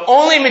 So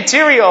only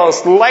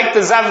materials like the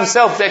zav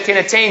himself that can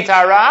attain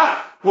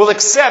tara will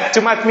accept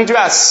tumat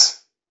midras.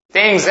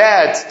 Things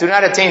that do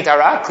not attain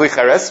tara, Kli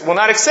Cheres, will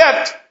not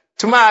accept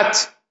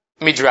tumat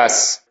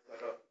midras.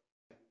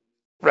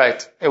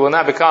 Right. It will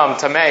not become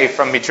tamei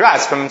from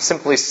midras, from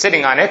simply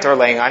sitting on it or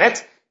laying on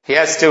it. He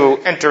has to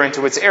enter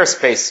into its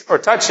airspace or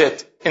touch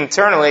it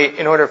internally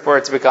in order for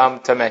it to become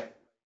tamei.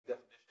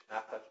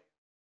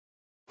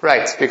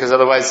 Right, because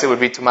otherwise it would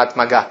be tumat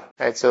maga.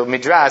 Right, so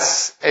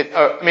midras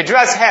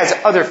has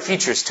other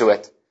features to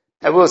it.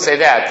 I will say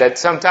that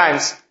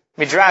sometimes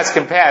midras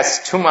can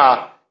pass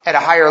tuma at a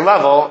higher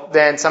level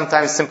than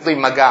sometimes simply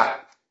maga.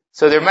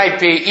 So there might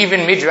be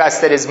even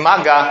midras that is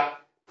maga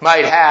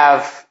might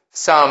have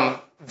some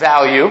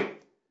value.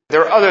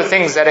 There are other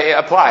things that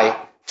apply.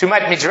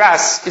 Tumat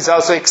midras is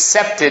also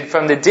accepted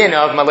from the din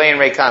of malay and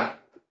reikam.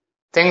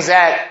 Things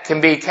that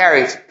can be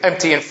carried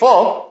empty and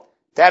full,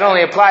 that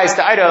only applies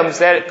to items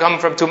that come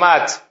from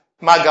tumat,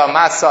 maga,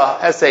 masa,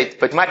 eseit.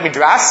 But tumat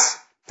midras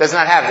does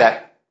not have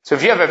that. So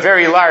if you have a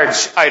very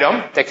large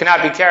item that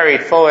cannot be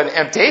carried full and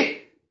empty,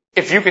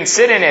 if you can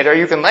sit in it or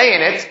you can lay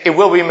in it, it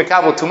will be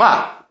mekabel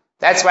tumah.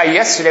 That's why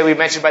yesterday we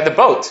mentioned by the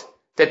boat,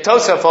 that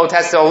Tosafot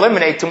has to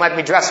eliminate tumat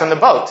midras from the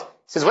boat. He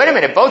says, wait a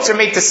minute, boats are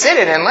made to sit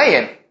in and lay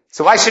in.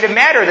 So why should it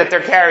matter that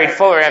they're carried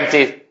full or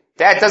empty?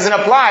 That doesn't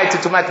apply to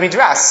tumat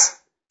midras.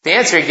 The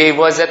answer he gave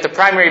was that the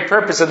primary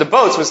purpose of the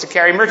boats was to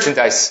carry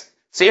merchandise.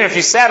 So even if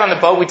you sat on the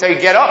boat, we tell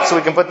you get up so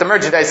we can put the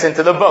merchandise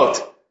into the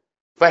boat.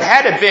 But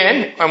had it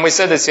been, and we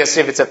said this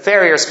yesterday, if it's a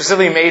ferry or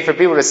specifically made for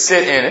people to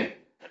sit in,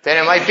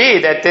 then it might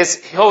be that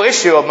this whole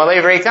issue of malay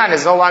v'reikan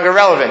is no longer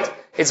relevant.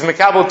 It's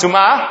mekabel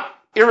tumah,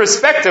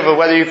 irrespective of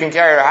whether you can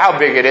carry or how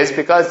big it is,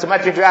 because tumat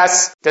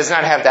midras does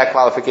not have that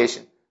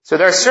qualification. So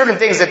there are certain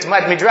things that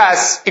tumat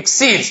midras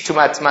exceeds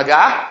tumat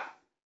maga.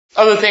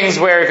 Other things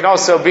where it can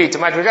also be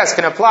tumat midras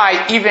can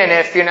apply even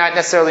if you're not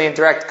necessarily in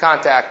direct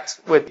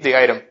contact with the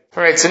item.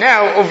 Alright, so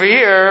now over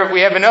here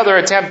we have another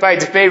attempt by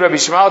Dibei Rabbi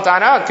Shmuel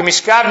Tana,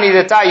 K'mishkav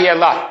nidata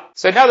yela.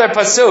 So another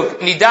pasuk,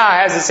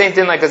 nida has the same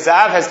thing like a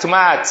zav, has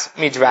tumat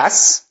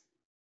midras.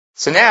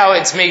 So now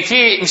it's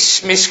meiki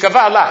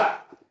mishkava la.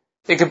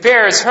 It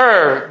compares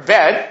her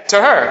bed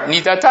to her,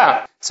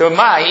 nidata. So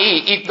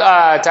ma'i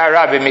itla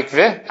tara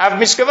b'mikveh, av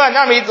mishkava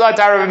nami itla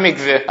tara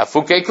b'mikveh.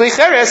 Afuke Kli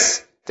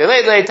Cheres,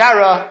 delei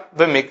tara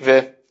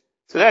b'mikveh.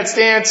 So that's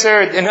the answer.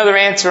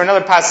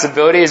 Another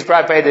possibility is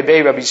brought by the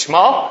Dibei Rabbi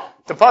Shmuel.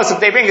 The pasuk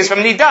they bring is from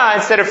nida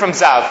instead of from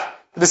zav.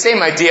 The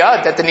same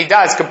idea that the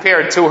nida is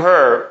compared to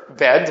her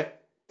bed,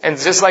 and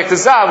just like the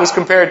zav was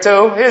compared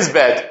to his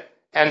bed.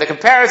 And the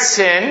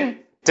comparison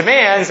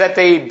demands that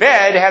the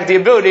bed have the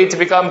ability to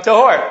become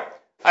tahor.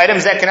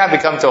 Items that cannot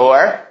become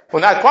tahor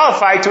will not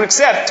qualify to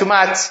accept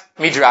tumat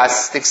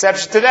midras. The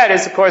exception to that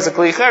is, of course, a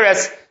Kli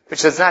Cheres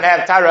which does not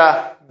have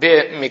tara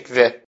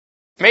b'mikveh.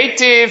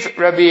 Meitiv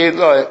Rabbi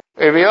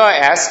Eloi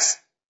asks,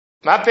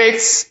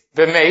 Mapetz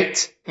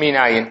b'meit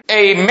minayin.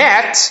 A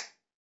mat,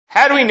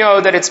 how do we know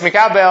that it's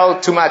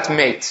mikabel tumat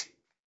meit?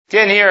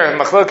 Again here,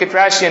 Machloket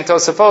Rashi and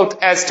Tosafot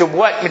as to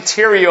what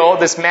material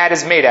this mat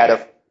is made out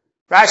of.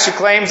 Rashi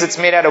claims it's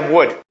made out of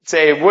wood. It's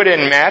a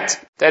wooden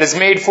mat that is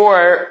made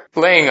for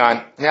laying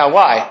on. Now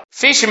why?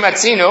 Fish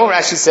matzino,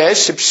 Rashi says,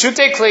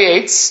 shepshute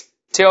kleitz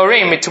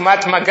teorim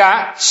mitumat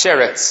maga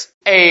sheretz.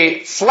 A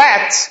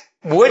flat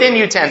wooden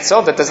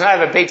utensil that does not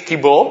have a beit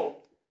kibul,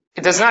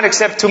 it does not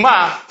accept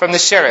tumah from the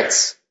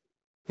sheretz.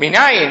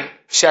 Minayin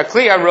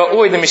shakli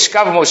ha'ra'ui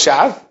lemishkav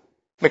moshav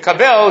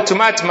mekabel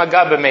tumat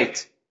maga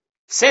b'meit.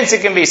 Since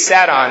it can be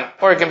sat on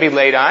or it can be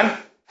laid on,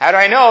 how do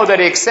I know that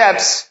it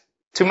accepts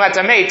tumat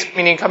hameit,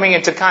 meaning coming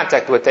into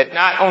contact with it,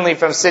 not only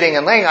from sitting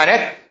and laying on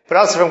it, but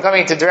also from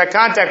coming into direct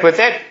contact with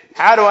it?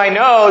 How do I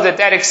know that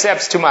that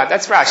accepts tumat?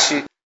 That's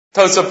Rashi.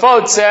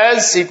 Tosafot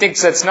says he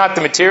thinks that's not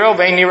the material.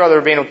 Vein nira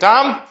l'Rabbeinu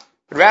Tam,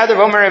 but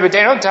rather Omer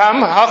Rabbeinu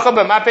Tam hacha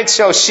b'mapet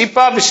shel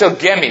shipa v'shel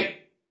gemi.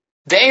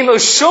 De'ein lo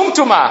shum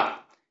tuma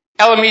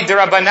el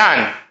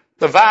midrabanan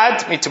levad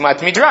mitumat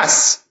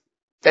midras.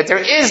 That there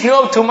is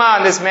no tumah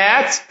on this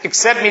mat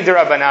except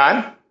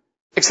midrabanan,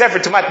 except for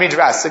tumat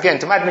midras. Again,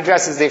 tumat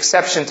midras is the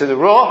exception to the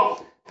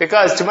rule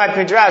because tumat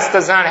midras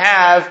does not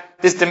have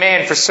this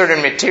demand for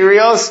certain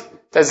materials,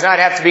 does not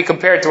have to be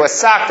compared to a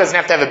sock, doesn't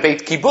have to have a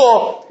beit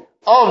kibul.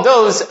 All of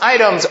those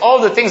items,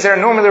 all the things that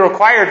are normally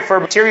required for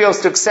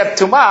materials to accept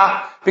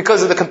tumah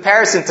because of the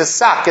comparison to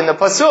sock in the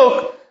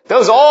pasuk,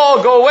 those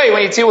all go away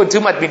when you deal with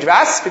tumat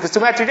midras because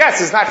tumat midras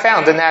is not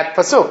found in that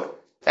pasuk.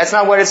 That's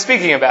not what it's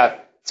speaking about.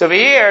 So over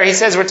here, he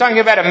says we're talking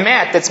about a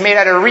mat that's made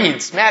out of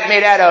reeds, mat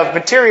made out of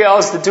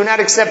materials that do not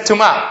accept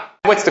tumah.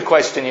 What's the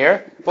question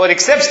here? Well, it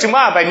accepts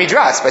tumah by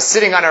midras, by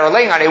sitting on it or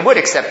laying on it, it would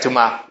accept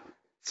tumah.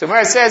 So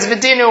Gemara says,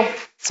 V'dinu,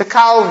 it's a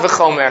kal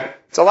v'chomer.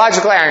 It's a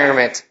logical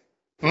argument.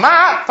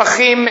 Ma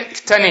pachim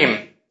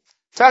ktanim.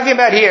 Talking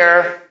about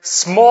here,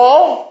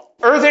 small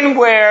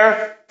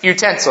earthenware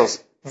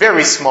utensils.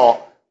 Very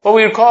small. What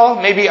we would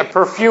call maybe a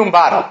perfume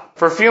bottle.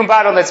 Perfume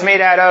bottle that's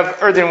made out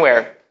of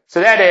earthenware.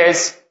 So that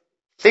is,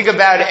 think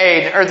about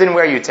an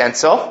earthenware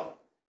utensil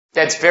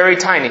that's very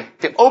tiny.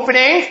 The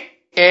opening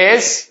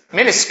is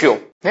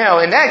minuscule. Now,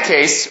 in that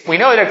case, we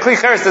know that Kli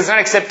Cheres does not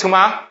accept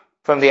tumah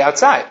from the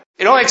outside.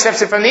 It only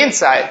accepts it from the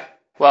inside.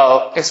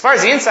 Well, as far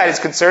as the inside is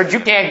concerned, you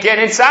can't get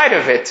inside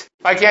of it.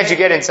 Why can't you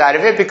get inside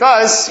of it?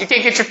 Because you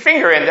can't get your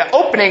finger in. The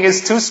opening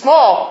is too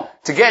small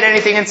to get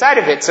anything inside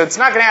of it. So it's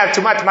not going to have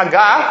tumat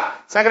maga.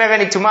 It's not going to have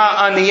any tumah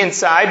on the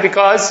inside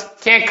because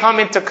it can't come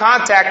into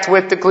contact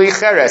with the Kli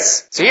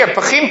Cheres. So here,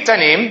 pachim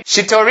tanim,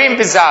 shitorim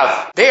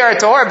bizav. They are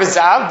tohar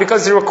bizav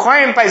because the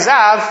requirement by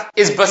zav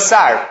is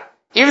basar.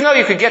 Even though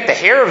you could get the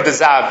hair of the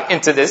zav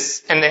into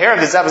this, and the hair of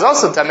the zav is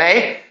also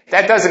tameh,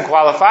 that doesn't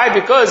qualify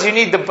because you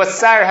need the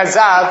basar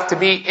hazav to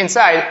be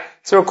inside.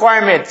 It's a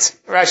requirement.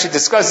 Rashi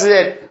discusses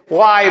it.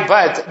 Why?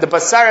 But the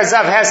basar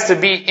hazav has to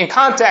be in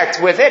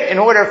contact with it in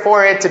order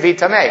for it to be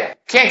tameh.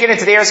 Can't get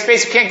into the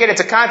airspace, you can't get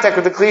into contact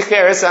with the Kli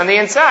Cheres on the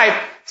inside,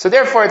 so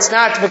therefore it's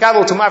not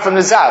mekabel tumah from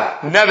the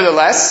zav.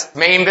 Nevertheless,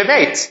 me'im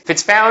b'meit. If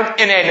it's found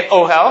in an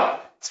ohel,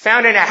 it's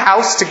found in a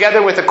house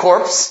together with a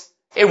corpse,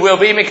 it will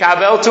be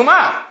mekabel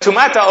tumah.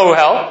 Tumata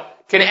ohel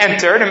can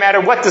enter no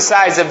matter what the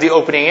size of the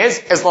opening is,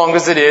 as long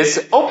as it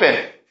is open.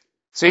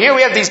 So here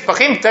we have these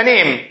pachim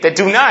tanim that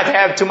do not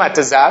have tumat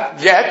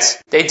zav,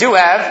 yet they do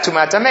have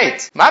tumat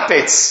hameit.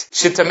 Mapetz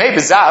shetamei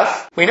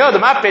b'zav. We know the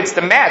mapetz,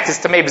 the mat is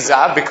tamei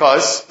b'zav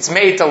because it's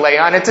made to lay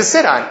on and to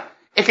sit on.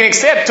 It can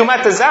accept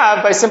tumat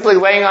zav by simply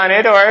laying on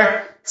it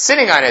or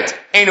sitting on it.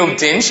 Einu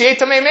din she'et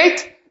tamei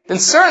meit? Then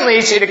certainly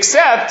it should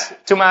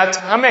accept tumat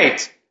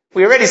hameit.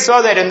 We already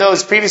saw that in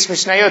those previous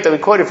Mishnayot that we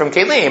quoted from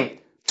Kelim.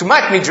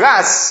 Tumat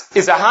midras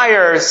is a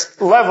higher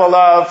level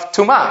of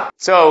tumah.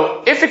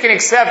 So, if it can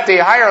accept the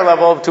higher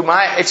level of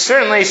tumah, it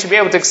certainly should be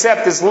able to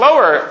accept this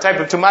lower type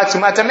of tumah,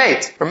 tumat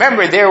hameit.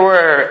 Remember, there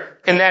were,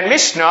 in that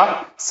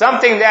Mishnah,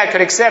 something that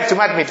could accept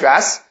tumat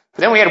midras,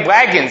 but then we had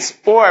wagons,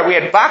 or we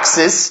had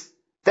boxes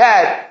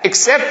that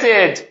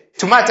accepted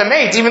tumat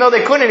hameit, even though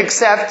they couldn't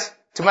accept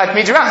tumat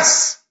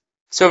midras.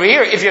 So over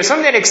here, if you have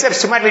something that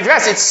accepts tumat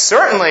midras, it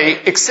certainly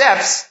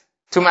accepts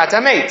tumat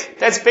hameit.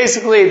 That's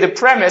basically the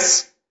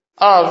premise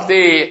of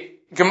the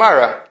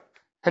Gemara.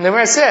 And the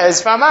Gemara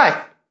says,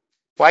 V'amai.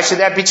 Why should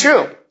that be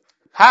true?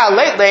 Ha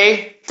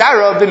lately,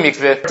 taro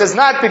b'mikveh. It does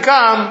not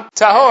become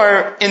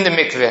tahor in the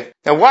mikveh.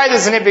 Now why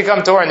doesn't it become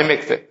tahor in the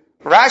mikveh?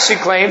 Rashi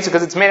claims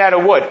because it's made out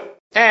of wood.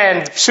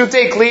 And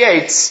pshutei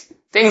klietz,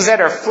 things that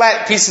are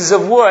flat pieces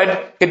of wood,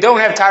 that don't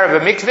have taro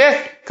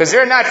b'mikveh, because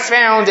they're not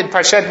found in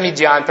Parshat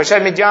Midyan.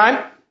 Parshat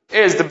Midyan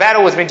is the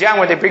battle with Midyan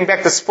where they bring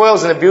back the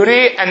spoils and the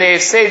beauty, and they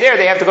say there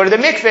they have to go to the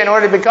mikveh in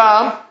order to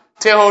become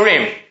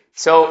tehorim.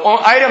 So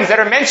items that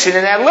are mentioned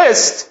in that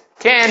list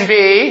can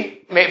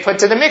be put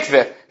to the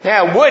mikveh.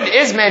 Now, wood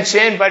is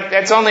mentioned, but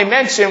that's only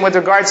mentioned with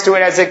regards to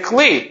it as a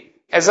kli,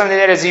 as something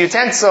that is a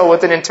utensil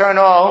with an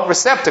internal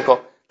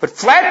receptacle. But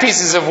flat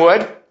pieces of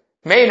wood,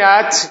 may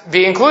not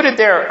be included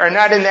there, are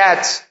not in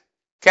that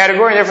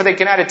category, and therefore they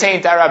cannot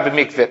attain Tahara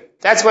b'mikveh.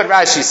 That's what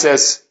Rashi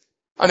says.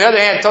 On the other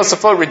hand,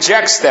 Tosafot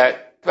rejects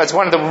that. That's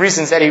one of the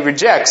reasons that he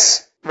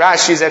rejects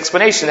Rashi's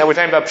explanation that we're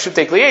talking about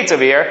Pshutei Kliyetz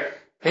over here.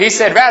 He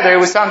said rather, it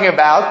was talking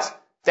about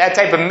that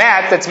type of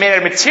mat that's made out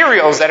of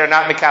materials that are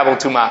not mikabel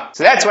tumah.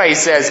 So that's why he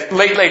says,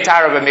 late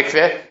Tahara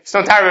b'mikveh. It's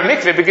no Tahara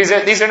b'mikveh because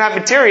these are not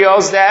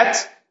materials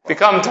that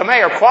become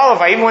tamei or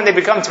qualify. Even when they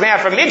become tamei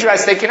from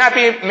midras, they cannot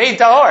be made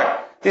tahor.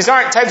 These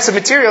aren't types of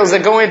materials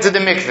that go into the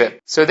mikveh.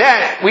 So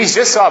that, we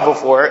just saw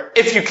before,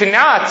 if you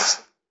cannot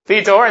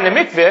be tahor in the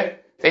mikveh,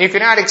 then you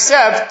cannot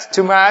accept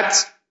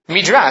tumat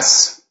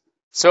midras.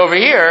 So over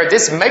here,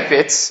 this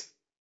mepitz,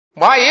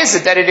 why is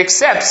it that it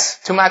accepts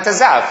tumat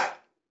hazav?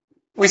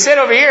 We said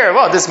over here,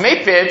 well, this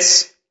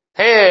mepitz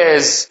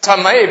is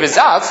tamei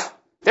b'zav,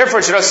 therefore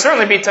it should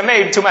certainly be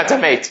tamei b'tumat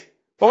tameit.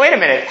 Well, wait a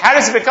minute. How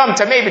does it become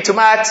tamei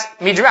b'tumat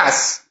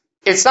midras?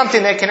 It's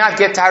something that cannot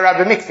get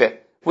tahara b'mikveh.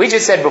 We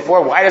just said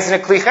before, why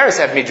doesn't a kli cheres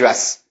have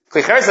midras?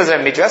 Kli cheres doesn't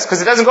have midras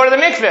because it doesn't go to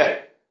the mikveh.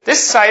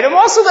 This item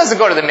also doesn't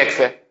go to the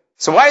mikveh.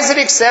 So why does it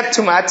accept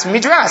tumat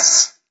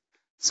midras?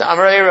 So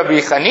Amarei Rabbi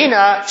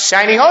Chanina,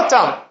 shiny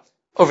hotam.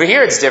 Over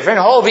here it's different.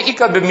 Hol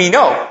v'ika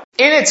b'mino.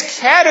 In its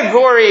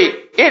category,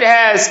 it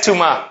has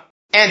tuma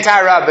and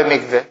tahara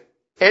b'mikveh.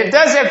 It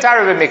does have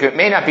tahara b'mikveh. It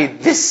may not be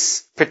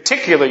this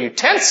particular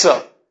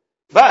utensil,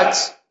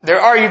 but there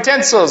are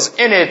utensils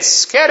in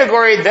its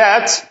category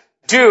that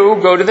do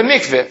go to the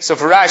mikveh. So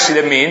for Rashi,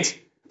 that means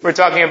we're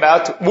talking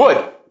about wood.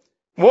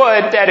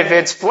 Wood that if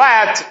it's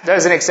flat,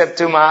 doesn't accept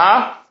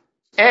tumah,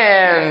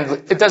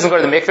 and it doesn't go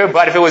to the mikveh,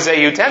 but if it was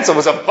a utensil, it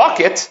was a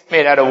bucket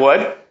made out of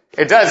wood,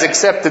 it does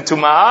accept the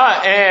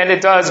tumah, and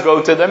it does go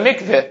to the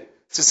mikveh.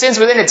 So since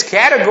within its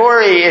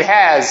category it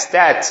has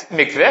that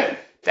mikveh,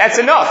 that's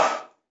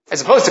enough.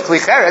 As opposed to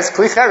kli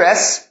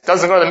cheres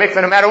doesn't go to the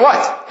mikveh no matter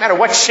what. No matter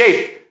what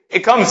shape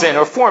it comes in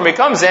or form it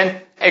comes in,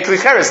 a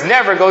kli cheres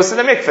never goes to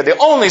the mikveh. The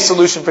only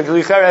solution for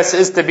kli cheres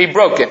is to be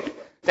broken.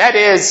 That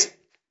is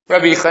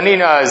Rabbi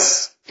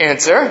Chanina's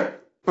answer,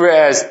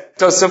 whereas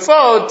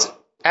Tosafot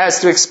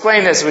has to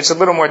explain this, which is a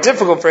little more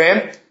difficult for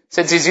him,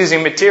 since he's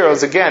using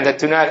materials, again, that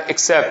do not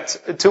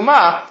accept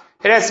tumah.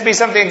 It has to be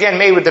something, again,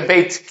 made with the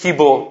beit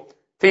kibul.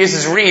 If he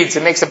uses reeds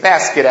and makes a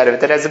basket out of it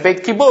that has a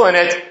beit kibul in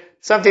it,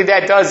 something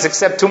that does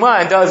accept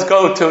tumah and does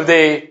go to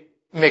the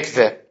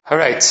mikveh.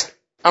 Alright.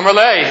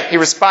 Amrlei, he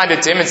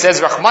responded to him and says,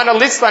 Rachmana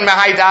litzlan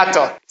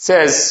mahaydato.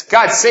 Says,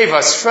 God save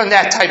us from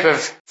that type of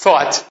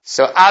thought.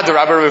 So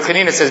Adarabba, Rabbi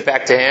Chanina says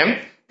back to him,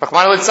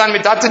 Rachmana litzlan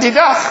midata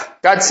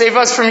didach. God save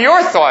us from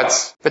your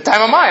thoughts. But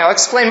time of my, I'll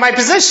explain my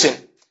position.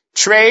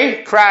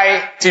 Trei,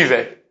 krai,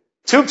 tive.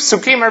 Two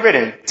psukim are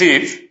written.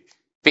 Tiv.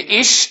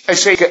 Be'ish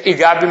asher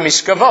igab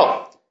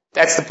mishkavo.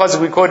 That's the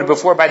puzzle we quoted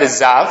before by the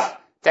Zav,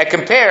 that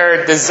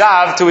compared the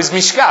Zav to his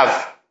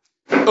mishkav.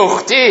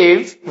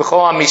 Uchtiv,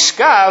 v'chol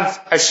mishkav,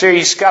 asher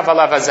yishkav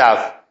alav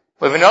hazav.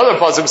 We have another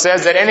puzzle that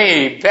says that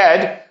any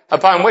bed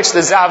upon which the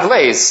Zav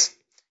lays,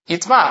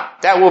 yitma,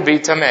 that will be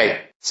tamei.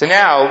 So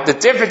now, the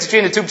difference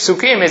between the two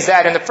psukim is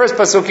that in the first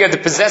pasuk you have the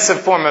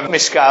possessive form of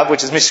mishkav,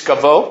 which is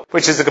mishkavo,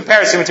 which is the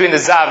comparison between the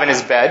Zav and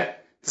his bed.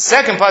 The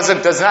second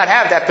pasuk does not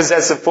have that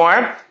possessive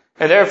form,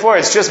 and therefore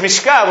it's just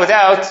mishkav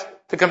without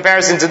the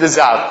comparison to the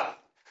Zav.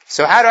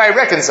 So how do I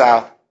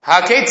reconcile?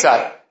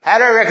 Ha-ketzad. How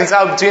do I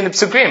reconcile between the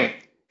psukim?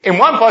 In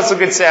one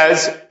pasuk it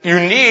says, you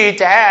need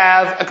to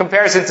have a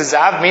comparison to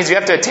Zav, means you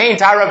have to attain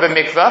Tahara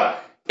b'mikveh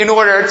in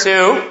order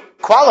to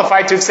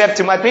qualify to accept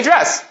Tumat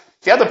Midras.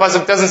 The other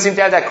pasuk doesn't seem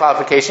to have that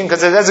qualification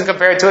because it doesn't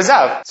compare it to a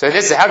Zav. So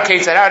this is how do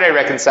I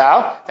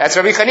reconcile? That's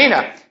Rabbi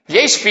Chanina.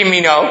 Yesh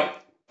b'mino,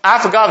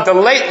 afagav the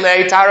late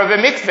lay Tahara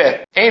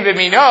b'mikveh. Ein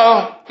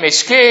b'mino,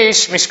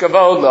 mishkish,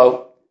 mishkavod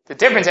lo. The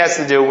difference has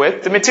to do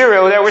with the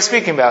material that we're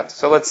speaking about.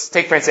 So let's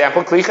take, for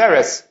example, kli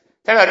cheres.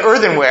 Talking about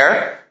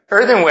earthenware.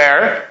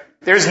 Earthenware,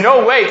 there's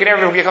no way it can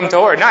ever become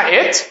tahor. Not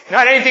it,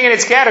 not anything in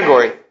its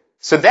category.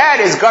 So that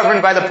is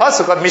governed by the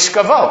pasuk of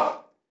mishkavo.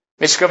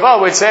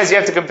 Mishkavo, which says you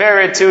have to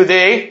compare it to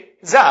the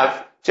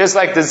Zav. Just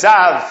like the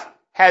Zav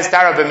has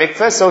Tahara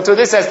b'mikveh, so to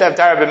this has to have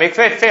Tahara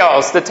b'mikveh. It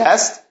fails the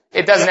test.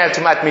 It doesn't have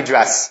Tumat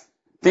Midras.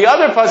 The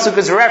other pasuk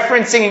is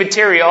referencing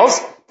materials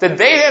that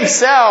they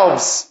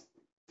themselves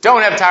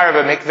don't have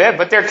Tahara b'mikveh,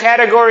 but their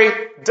category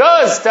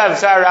does have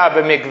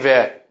Tahara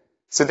b'mikveh.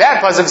 So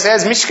that pasuk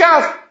says,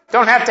 Mishkav,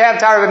 don't have to have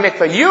Tahara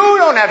b'mikveh. You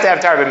don't have to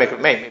have Tahara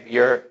b'mikveh. Maybe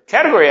your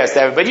category has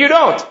to have it, but you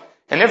don't.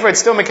 And therefore it's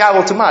still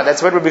Mikabel Tumah.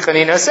 That's what Rabbi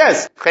Chanina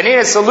says.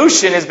 Chanina's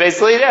solution is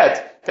basically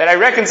that I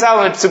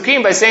reconcile the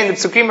psukim by saying the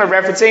psukim are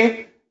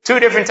referencing two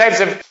different types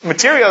of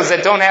materials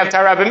that don't have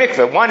Tahara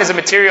b'mikveh. One is a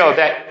material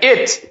that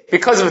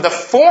because of the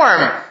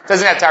form,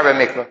 doesn't have Tahara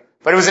b'mikveh.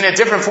 But it was in a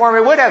different form,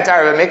 it would have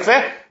Tahara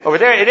b'mikveh. Over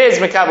there, it is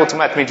Mikabel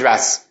Tumat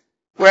Midras.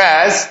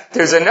 Whereas,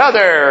 there's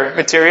another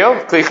material,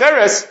 Kli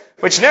cheres,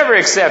 which never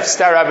accepts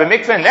Tahara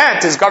b'mikveh, and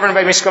that is governed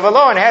by Mishkav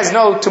law and has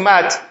no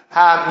Tumat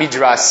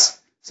ha-Midras.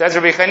 So as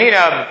Rabbi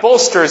Chanina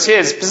bolsters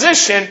his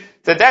position,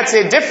 that's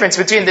the difference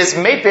between this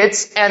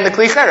mepitz and the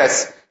Kli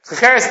cheres. Kli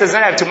cheres does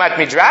not have Tumat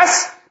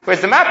Midras,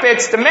 whereas the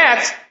mepitz, the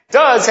mat,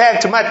 does have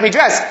tumat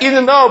midras,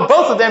 even though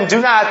both of them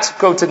do not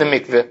go to the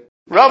mikveh.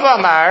 Rav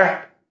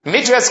Amar,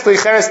 midras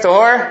kli cheres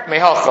tahor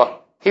mehalcha.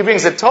 He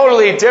brings a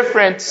totally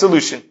different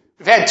solution.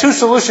 We've had two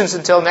solutions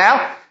until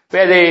now. We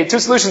had the two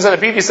solutions on the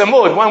previous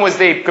Amud. One was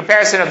the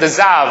comparison of the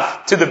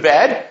Zav to the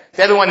bed.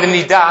 The other one, the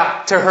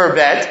Nidah to her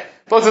bed.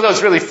 Both of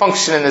those really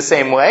function in the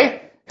same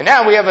way. And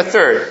now we have a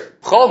third.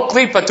 Chol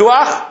kli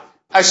patuach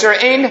asher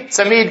ein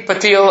tzamid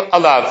patil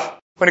alav.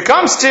 When it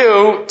comes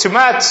to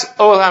tumat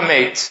ol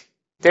hamet,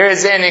 there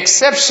is an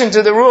exception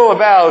to the rule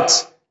about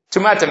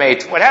tumat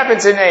hamet. What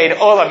happens in an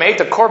ol hamet,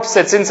 a corpse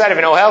that's inside of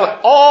an ohel,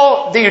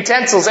 all the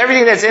utensils,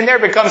 everything that's in there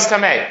becomes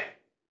tameh.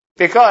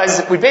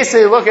 Because we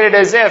basically look at it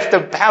as if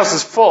the house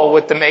is full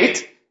with the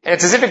mate, and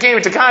it's as if it came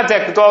into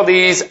contact with all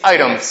these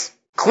items.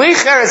 Kli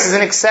cheres is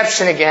an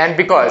exception again,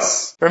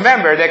 because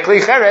remember that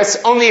kli cheres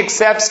only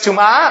accepts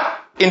tumah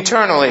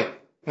internally,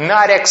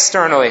 not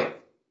externally.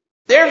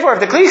 Therefore, if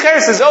the kli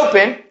cheres is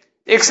open,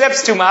 it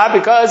accepts tumah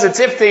because it's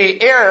if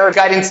the air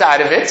got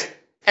inside of it,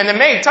 and the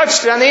mate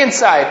touched it on the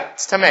inside.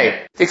 It's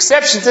tameh. The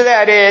exception to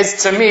that is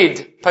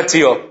tzamid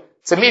patil.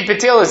 Tzamid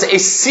patil is a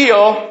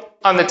seal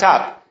on the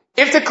top.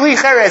 If the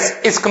kli cheres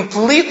is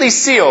completely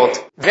sealed,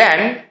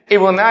 then it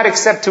will not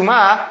accept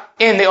tumah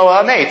in the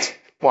ohel hamet.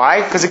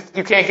 Why? Because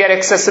you can't get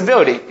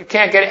accessibility. You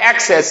can't get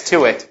access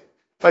to it.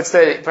 What's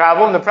the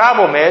problem? The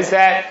problem is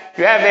that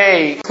you have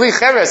a kli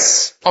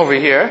cheres over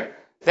here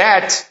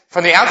that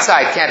from the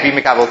outside can't be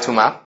mikabel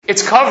tumah.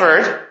 It's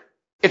covered,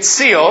 it's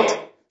sealed,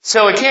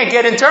 so it can't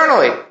get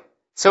internally.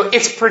 So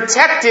it's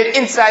protected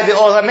inside the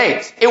ohel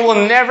hamet. It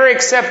will never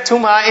accept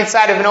tumah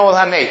inside of an ohel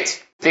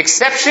hamet. The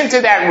exception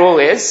to that rule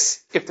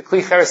is if the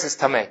kli cheres is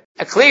tameh.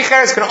 A kli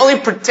cheres can only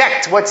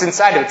protect what's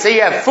inside of it. Say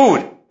you have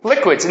food,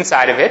 liquids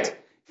inside of it.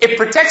 It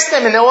protects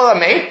them in the ohel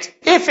hamet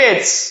if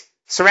it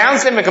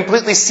surrounds them and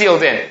completely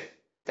sealed in.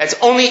 That's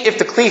only if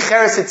the kli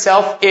cheres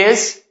itself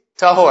is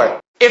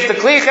tahor. If the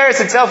kli cheres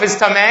itself is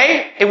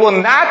tameh, it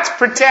will not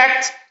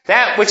protect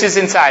that which is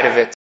inside of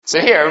it. So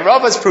here,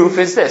 Rava's proof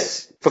is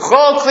this.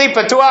 V'chol kli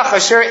patuach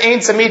asher ein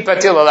tzamid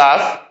patil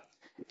alav.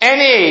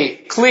 Any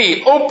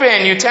kli,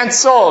 open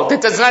utensil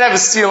that does not have a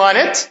seal on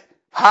it,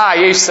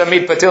 yesh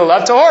tzamid patil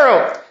alav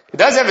tahoro. It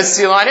does have a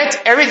seal on it.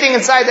 Everything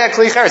inside that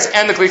kli cheres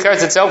and the kli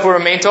cheres itself will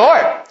remain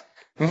tahor.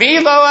 Mi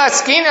lo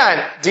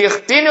askinan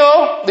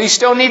dichtinu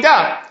lishto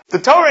nida. The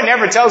Torah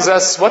never tells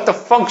us what the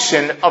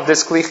function of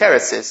this kli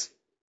cheres is.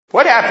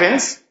 What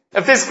happens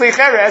if this kli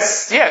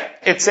cheres,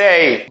 it's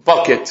a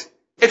bucket,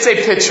 it's a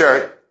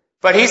pitcher,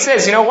 but he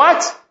says, you know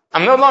what?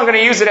 I'm no longer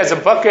going to use it as a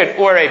bucket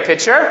or a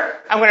pitcher.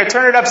 I'm going to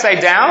turn it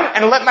upside down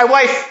and let my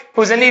wife,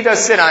 who's a nida,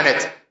 sit on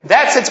it.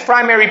 That's its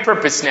primary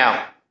purpose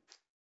now.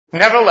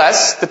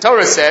 Nevertheless, the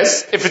Torah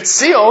says, if it's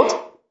sealed,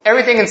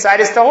 everything inside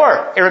is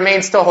tahor. It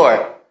remains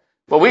tahor.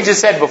 What we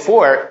just said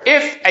before,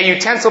 if a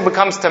utensil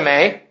becomes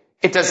tameh,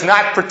 it does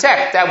not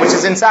protect that which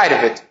is inside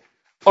of it.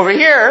 Over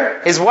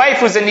here, his wife,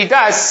 who's a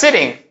nida, is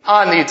sitting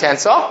on the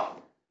utensil,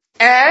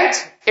 and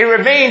it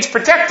remains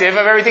protective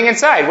of everything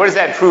inside. What does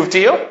that prove to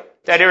you?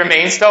 That it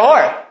remains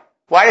tahor.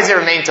 Why does it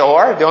remain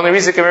tahor? The only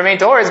reason it can remain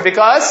tahor is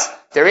because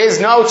there is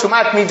no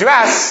tumat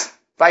midras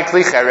by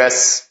kli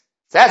cheres.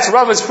 That's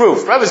Rava's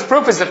proof. Rava's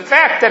proof is the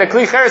fact that a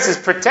kli cheres is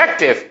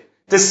protective,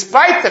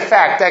 despite the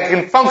fact that it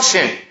can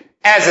function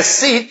as a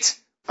seat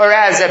or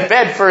as a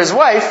bed for his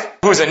wife,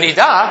 who's a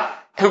nida,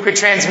 who could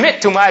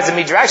transmit tumah as a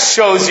midras,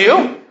 shows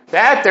you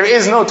that there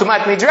is no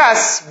tumat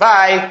midras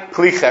by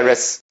kli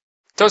cheres.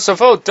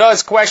 Tosafot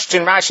does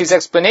question Rashi's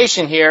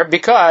explanation here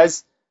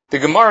because the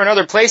Gemara in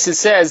other places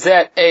says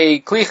that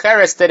a kli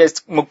cheres that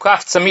is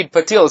mukaf tzamid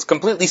patil is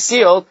completely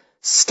sealed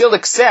still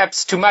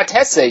accepts tumat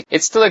hesed.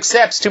 It still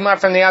accepts tumat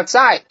from the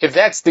outside. If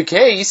that's the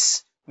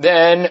case,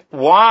 then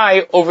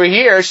why over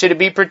here should it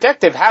be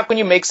protective? How can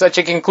you make such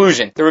a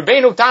conclusion? The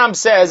Rabbeinu Tam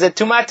says that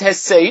tumat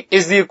hesed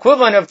is the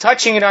equivalent of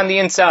touching it on the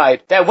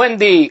inside. That when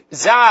the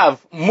zav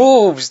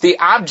moves the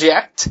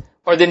object,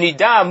 or the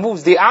nidah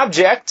moves the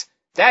object,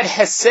 that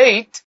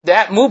hesed,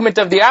 that movement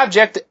of the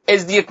object,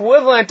 is the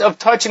equivalent of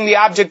touching the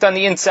object on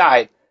the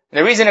inside. And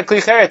the reason a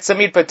kli cheres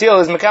tzamid patil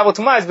is makabel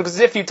tumah is because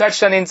if you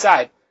touched on the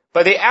inside.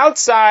 But the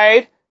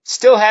outside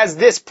still has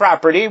this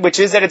property, which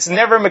is that it's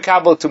never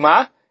makabel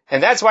tumah,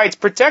 and that's why it's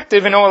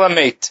protective in ohel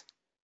hamet.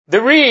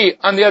 The Ri,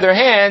 on the other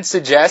hand,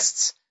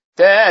 suggests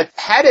that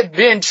had it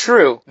been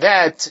true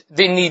that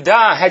the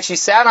nidah, had she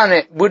sat on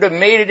it, would have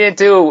made it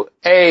into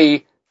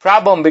a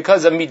problem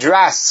because of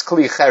midras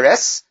kli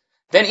cheres,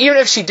 then even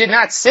if she did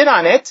not sit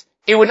on it,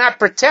 it would not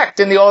protect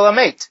in the ohel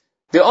hamet.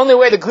 The only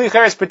way the kli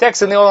cheres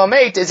protects in the ohel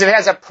hamet is if it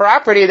has a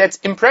property that's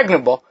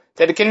impregnable,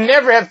 that it can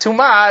never have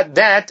tumah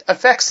that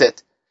affects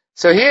it.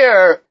 So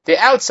here, the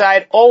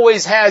outside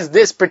always has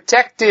this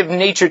protective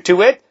nature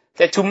to it,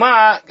 that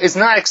tumah is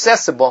not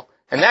accessible.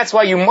 And that's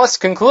why you must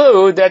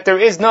conclude that there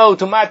is no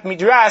tumat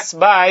midras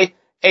by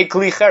a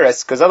kli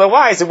cheres, because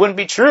otherwise it wouldn't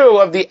be true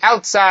of the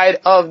outside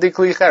of the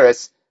kli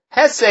cheres.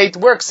 Hesed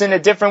works in a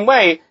different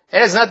way. It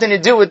has nothing to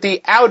do with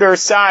the outer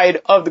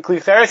side of the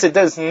kli cheres. It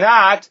does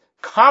not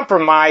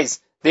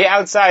compromise the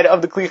outside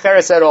of the kli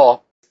cheres at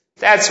all.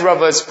 That's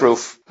Rava's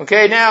proof.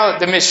 Okay, now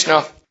the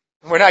Mishnah.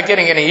 We're not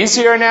getting any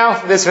easier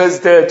now. This was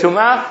the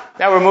Tumah.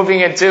 Now we're moving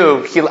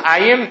into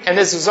Kilayim, and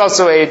this is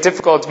also a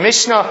difficult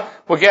Mishnah.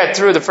 We'll get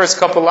through the first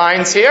couple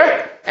lines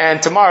here,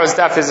 and tomorrow's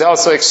daf is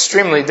also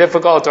extremely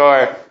difficult,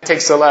 or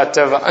takes a lot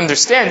of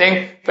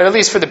understanding, but at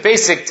least for the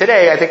basic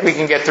today, I think we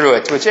can get through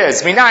it, which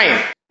is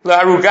Minayim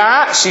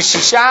La'aruga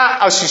Shishisha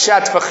al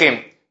Shisha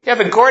Tfachim. You have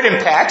a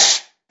garden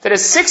patch that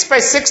is 6 by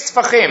 6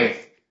 Tfachim.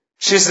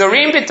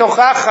 Shizorim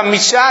b'tocha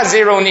chamisha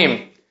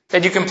zeronim.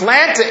 That you can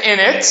plant in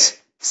it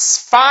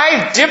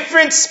 5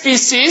 different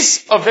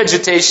species of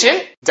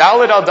vegetation.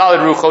 Daled al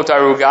daled ruchot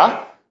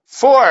aruga.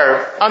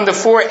 4 on the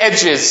 4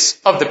 edges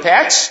of the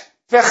patch.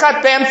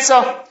 V'chat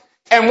be'emtza.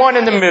 And 1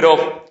 in the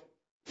middle.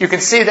 You can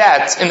see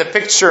that in the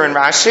picture in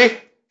Rashi.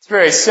 It's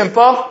very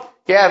simple.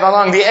 You have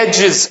along the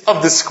edges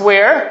of the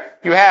square,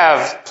 you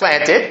have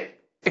planted,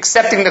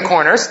 excepting the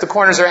corners. The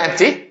corners are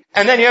empty.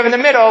 And then you have in the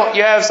middle,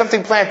 you have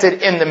something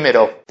planted in the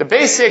middle. The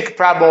basic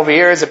problem over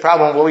here is a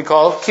problem of what we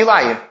call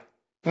kilayim.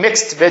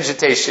 Mixed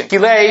vegetation.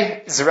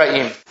 Kilei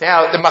zra'im.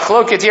 Now, the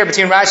machloket here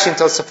between Rashi and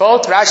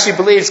Tosafot, Rashi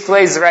believes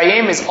kilei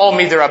zra'im is all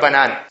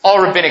midrabanan. All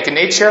rabbinic in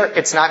nature,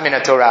 it's not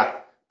min Torah.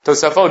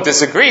 Tosafot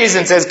disagrees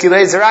and says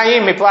kilei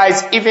zra'im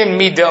implies even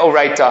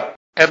midoraita.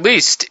 At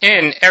least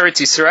in Eretz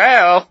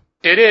Yisrael,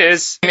 it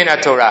is min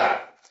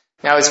Torah.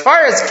 Now, as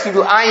far as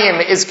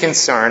Kilayim is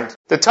concerned,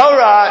 the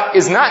Torah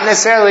is not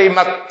necessarily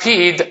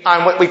makpid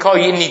on what we call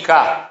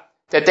yinika,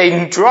 that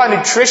they draw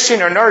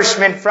nutrition or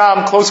nourishment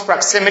from close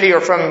proximity or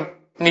from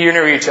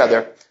near each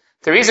other.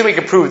 The reason we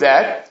can prove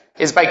that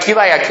is by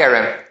Kilei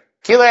HaKerem.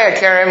 Kilei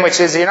HaKerem, which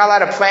is you're not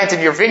allowed to plant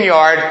in your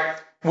vineyard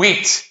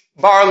wheat,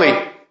 barley.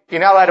 You're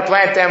not allowed to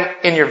plant them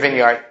in your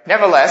vineyard.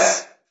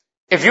 Nevertheless,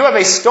 if you have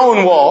a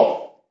stone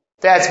wall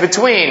that's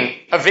between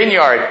a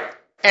vineyard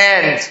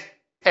and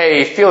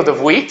a field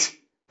of wheat,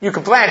 you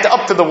can plant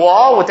up to the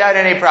wall without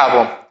any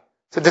problem.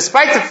 So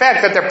despite the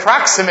fact that they're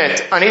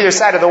proximate on either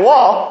side of the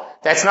wall,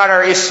 that's not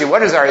our issue.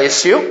 What is our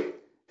issue?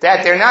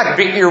 That they're not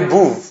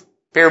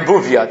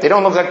be'erbuvia. They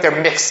don't look like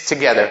they're mixed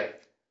together.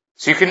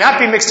 So you cannot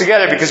be mixed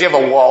together because you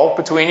have a wall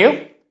between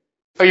you.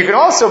 Or you can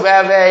also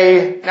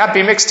have not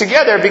be mixed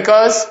together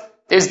because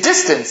there's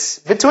distance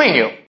between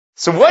you.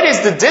 So what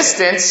is the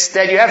distance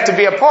that you have to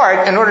be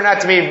apart in order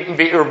not to be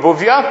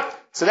be'erbuvia?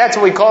 So that's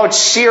what we call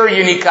shir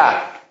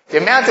yunika. The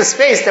amount of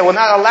space that will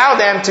not allow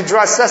them to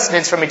draw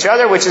sustenance from each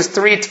other, which is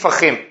 3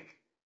 tfachim. You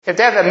have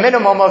to have a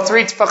minimum of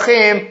 3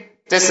 tfachim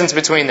distance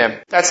between them.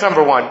 That's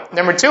number 1.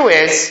 Number 2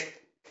 is,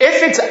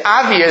 if it's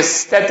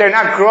obvious that they're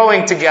not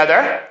growing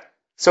together,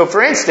 so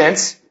for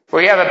instance,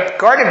 where you have a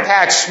garden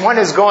patch, one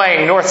is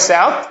going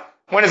north-south,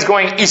 one is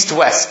going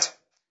east-west.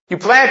 You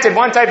planted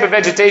one type of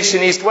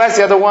vegetation east-west,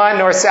 the other one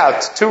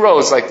north-south, 2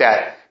 rows like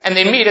that, and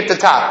they meet at the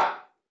top.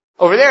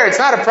 Over there, it's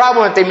not a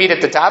problem that they meet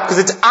at the top, because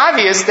it's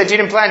obvious that you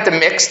didn't plant them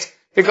mixed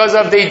because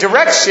of the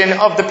direction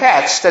of the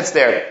patch that's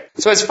there.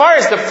 So as far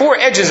as the 4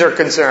 edges are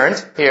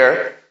concerned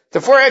here,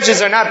 the 4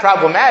 edges are not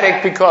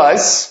problematic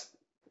because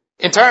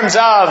in terms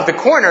of the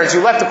corners,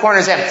 you left the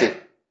corners empty.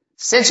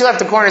 Since you left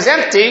the corners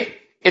empty,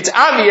 it's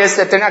obvious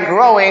that they're not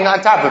growing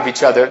on top of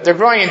each other. They're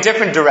growing in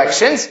different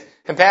directions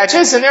and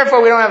patches, and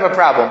therefore we don't have a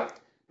problem.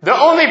 The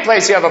only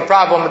place you have a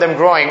problem with them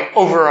growing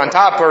over on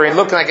top or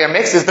looking like they're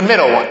mixed is the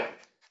middle one.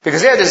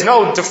 Because there's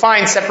no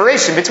defined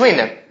separation between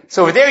them.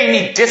 So over there you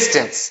need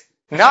distance.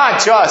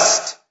 Not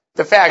just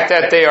the fact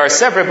that they are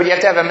separate, but you have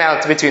to have an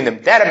amount between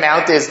them. That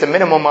amount is the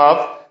minimum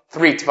of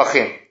 3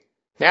 tfachim.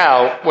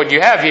 Now, what you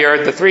have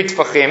here, the 3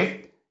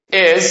 tfachim,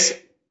 is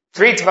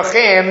 3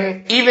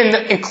 tfachim, even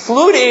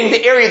including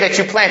the area that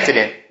you planted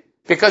in.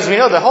 Because we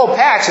know the whole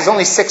patch is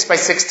only 6 by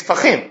 6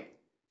 tfachim.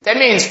 That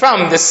means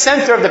from the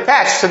center of the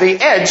patch to the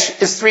edge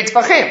is 3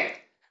 tfachim.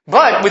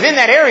 But within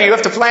that area you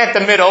have to plant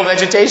the middle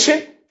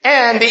vegetation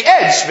and the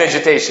edge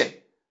vegetation.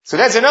 So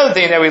that's another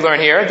thing that we learn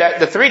here, that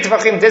the 3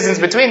 tefachim distance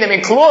between them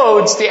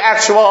includes the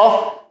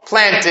actual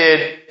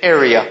planted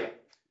area.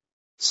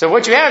 So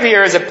what you have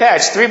here is a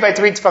patch, 3 by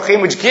 3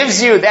 tefachim, which gives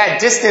you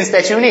that distance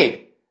that you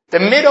need. The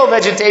middle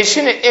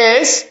vegetation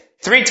is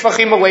 3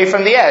 tefachim away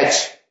from the edge.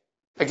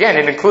 Again,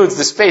 it includes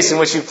the space in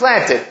which you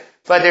planted,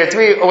 but they're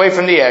 3 away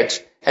from the edge.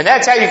 And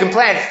that's how you can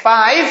plant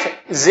 5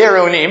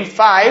 zeronim,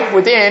 5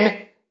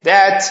 within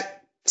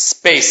that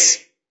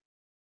space.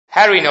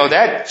 How do we know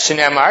that?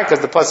 Shnei because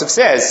the pasuk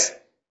says,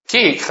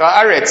 Ki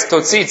cha'aretz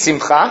totzit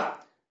simcha,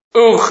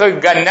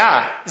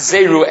 u'chagana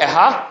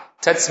zeru'eha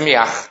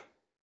tatzmiach.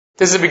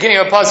 This is the beginning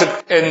of a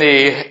pasuk in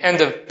the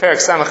end of Perek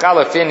Samach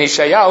Aleph in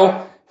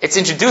Yeshayahu. It's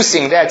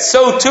introducing that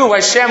so too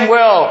Hashem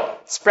will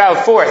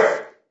sprout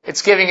forth.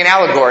 It's giving an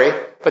allegory,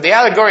 but the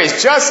allegory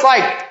is just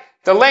like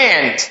the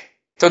land,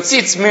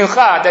 totzit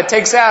simcha, that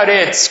takes out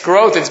its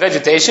growth, its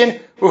vegetation,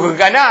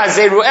 u'chagana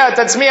zeru'eha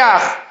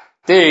tatzmiach.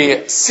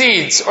 The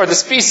seeds or the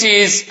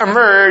species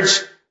emerge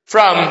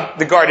from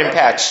the garden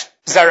patch.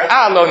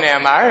 Zar'a lo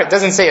ne'amar, it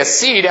doesn't say a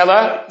seed,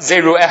 ela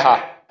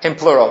zeru'eha, in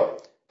plural.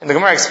 And the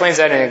Gemara explains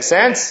that in a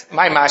sense.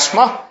 My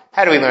mashma,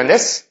 how do we learn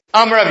this?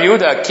 Amar Rav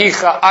Yehuda, ki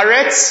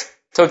cha'aretz,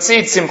 totzi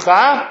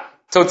tzimcha,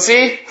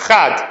 totzi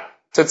chad.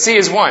 Totzi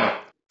is 1.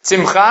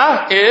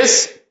 Tzimcha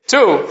is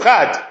 2.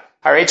 Chad.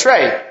 Hare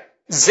trey.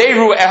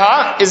 Zeru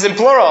eha is in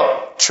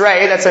plural.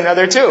 Trey, that's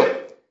another 2.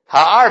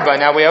 Ha'arba,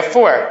 now we have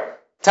 4.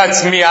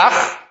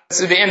 Tatzmiach,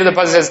 so the end of the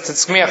pasuk says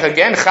tatzmiach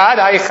again. Chad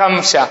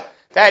ha'ichamsha.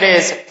 That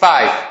is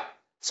 5.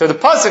 So the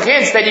pasuk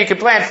hints that you can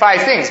plant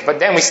 5 things, but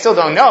then we still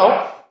don't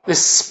know the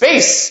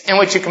space in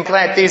which you can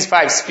plant these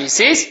 5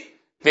 species.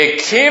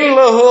 V'kim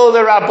lahul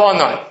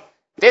l'rabbanon.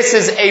 This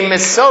is a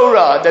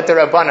mesorah that the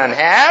Rabbanan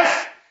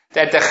have,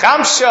 that the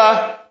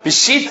chamsha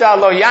b'shita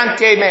lo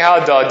yanke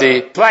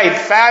mehadadi. Plant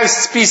 5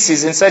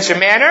 species in such a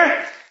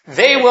manner,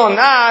 they will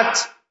not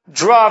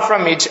draw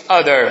from each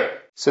other.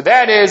 So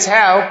that is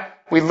how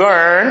we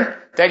learn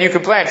that you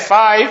can plant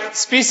 5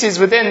 species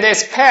within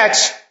this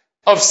patch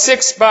of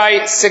 6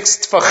 by 6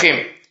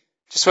 tfachim.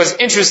 Just what's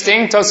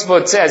interesting,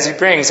 Tosafot says, he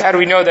brings, how do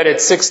we know that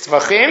it's 6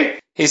 tfachim?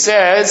 He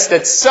says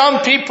that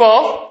some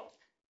people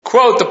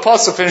quote the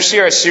pasuk from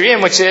Shir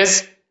HaShirim, which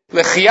is,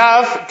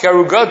 L'chiyav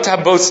karugot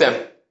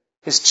habosem.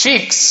 His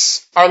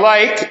cheeks are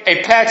like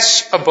a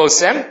patch of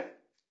bosem,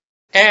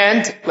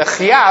 and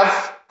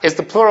L'chiyav is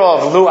the plural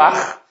of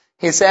luach.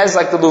 He says,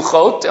 like the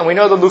luchot, and we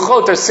know the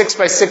luchot are 6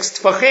 by 6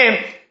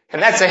 tfachim,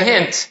 and that's a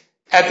hint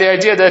at the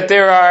idea that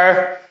there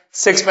are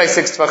 6 by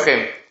 6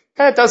 tfachim.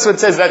 And Tosafot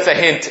says that's a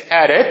hint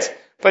at it,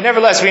 but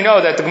nevertheless we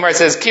know that the Gemara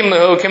says kim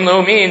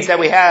lahu means that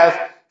we have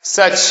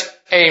such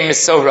a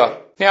mesorah.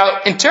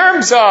 Now, in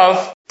terms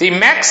of the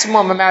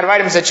maximum amount of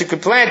items that you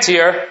could plant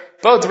here,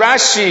 both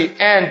Rashi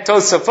and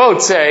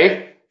Tosafot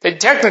say that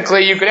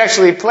technically you could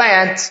actually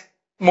plant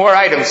more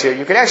items here.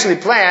 You could actually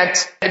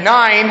plant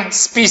 9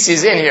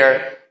 species in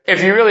here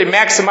if you really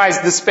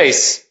maximize the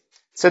space.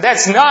 So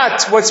that's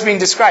not what's being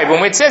described.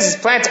 When it says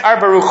plant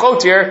arba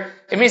ruchot here,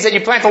 it means that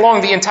you plant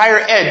along the entire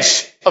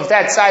edge of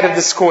that side of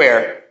the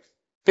square.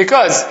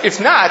 Because if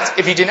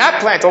you did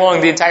not plant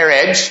along the entire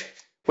edge,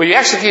 what you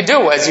actually could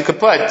do is you could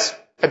put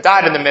a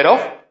dot in the middle,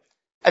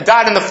 a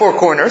dot in the 4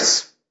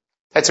 corners,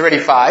 that's already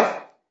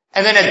 5,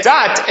 and then a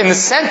dot in the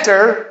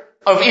center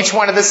of each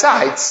one of the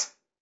sides.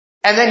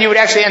 And then you would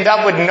actually end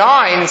up with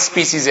 9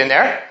 species in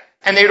there,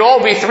 and they'd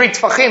all be 3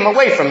 tefachim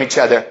away from each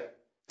other.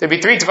 There'd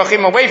be 3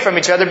 tefachim away from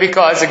each other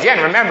because,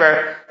 again,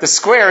 remember, the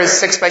square is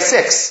 6 by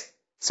 6.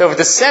 So if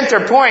the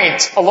center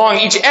point along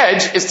each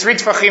edge is 3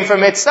 tefachim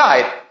from its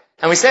side.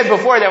 And we said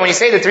before that when you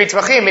say the 3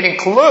 tefachim, it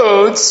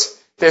includes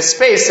the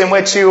space in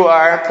which you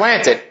are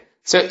planted.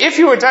 So if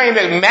you were talking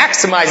about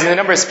maximizing the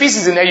number of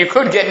species in there, you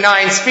could get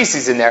 9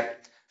 species in there.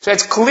 So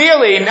it's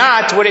clearly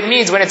not what it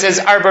means when it says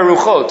arba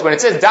ruchot. When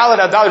it says daled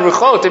al daled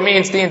ruchot, it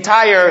means the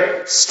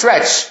entire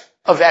stretch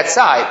of that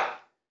side.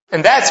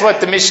 And that's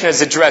what the Mishnah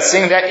is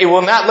addressing, that it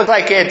will not look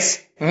like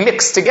it's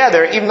mixed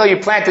together, even though you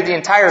planted the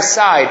entire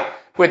side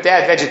with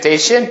that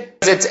vegetation.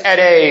 It's at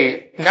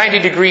a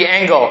 90-degree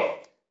angle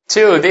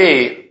to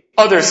the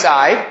other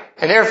side.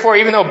 And therefore,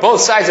 even though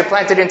both sides are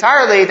planted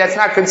entirely, that's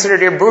not considered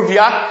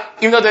irbuvia,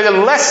 even though they're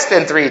less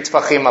than 3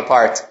 tefachim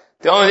apart.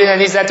 The only thing that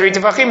needs that 3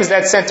 tefachim is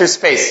that center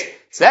space.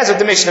 So that's what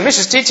the Mishnah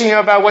is teaching you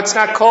about what's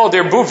not called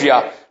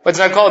irbuvia, what's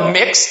not called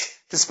mixed,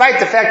 despite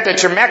the fact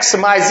that you're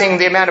maximizing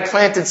the amount of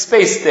planted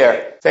space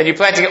there. That you're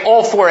planting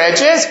all 4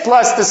 edges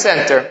plus the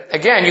center.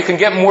 Again, you can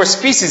get more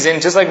species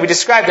in, just like we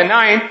described the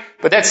 9,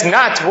 but that's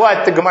not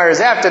what the Gemara is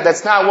after.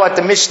 That's not what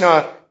the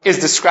Mishnah is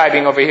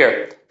describing over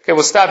here. Okay,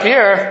 we'll stop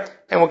here,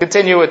 and we'll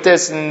continue with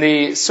this in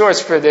the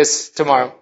source for this tomorrow.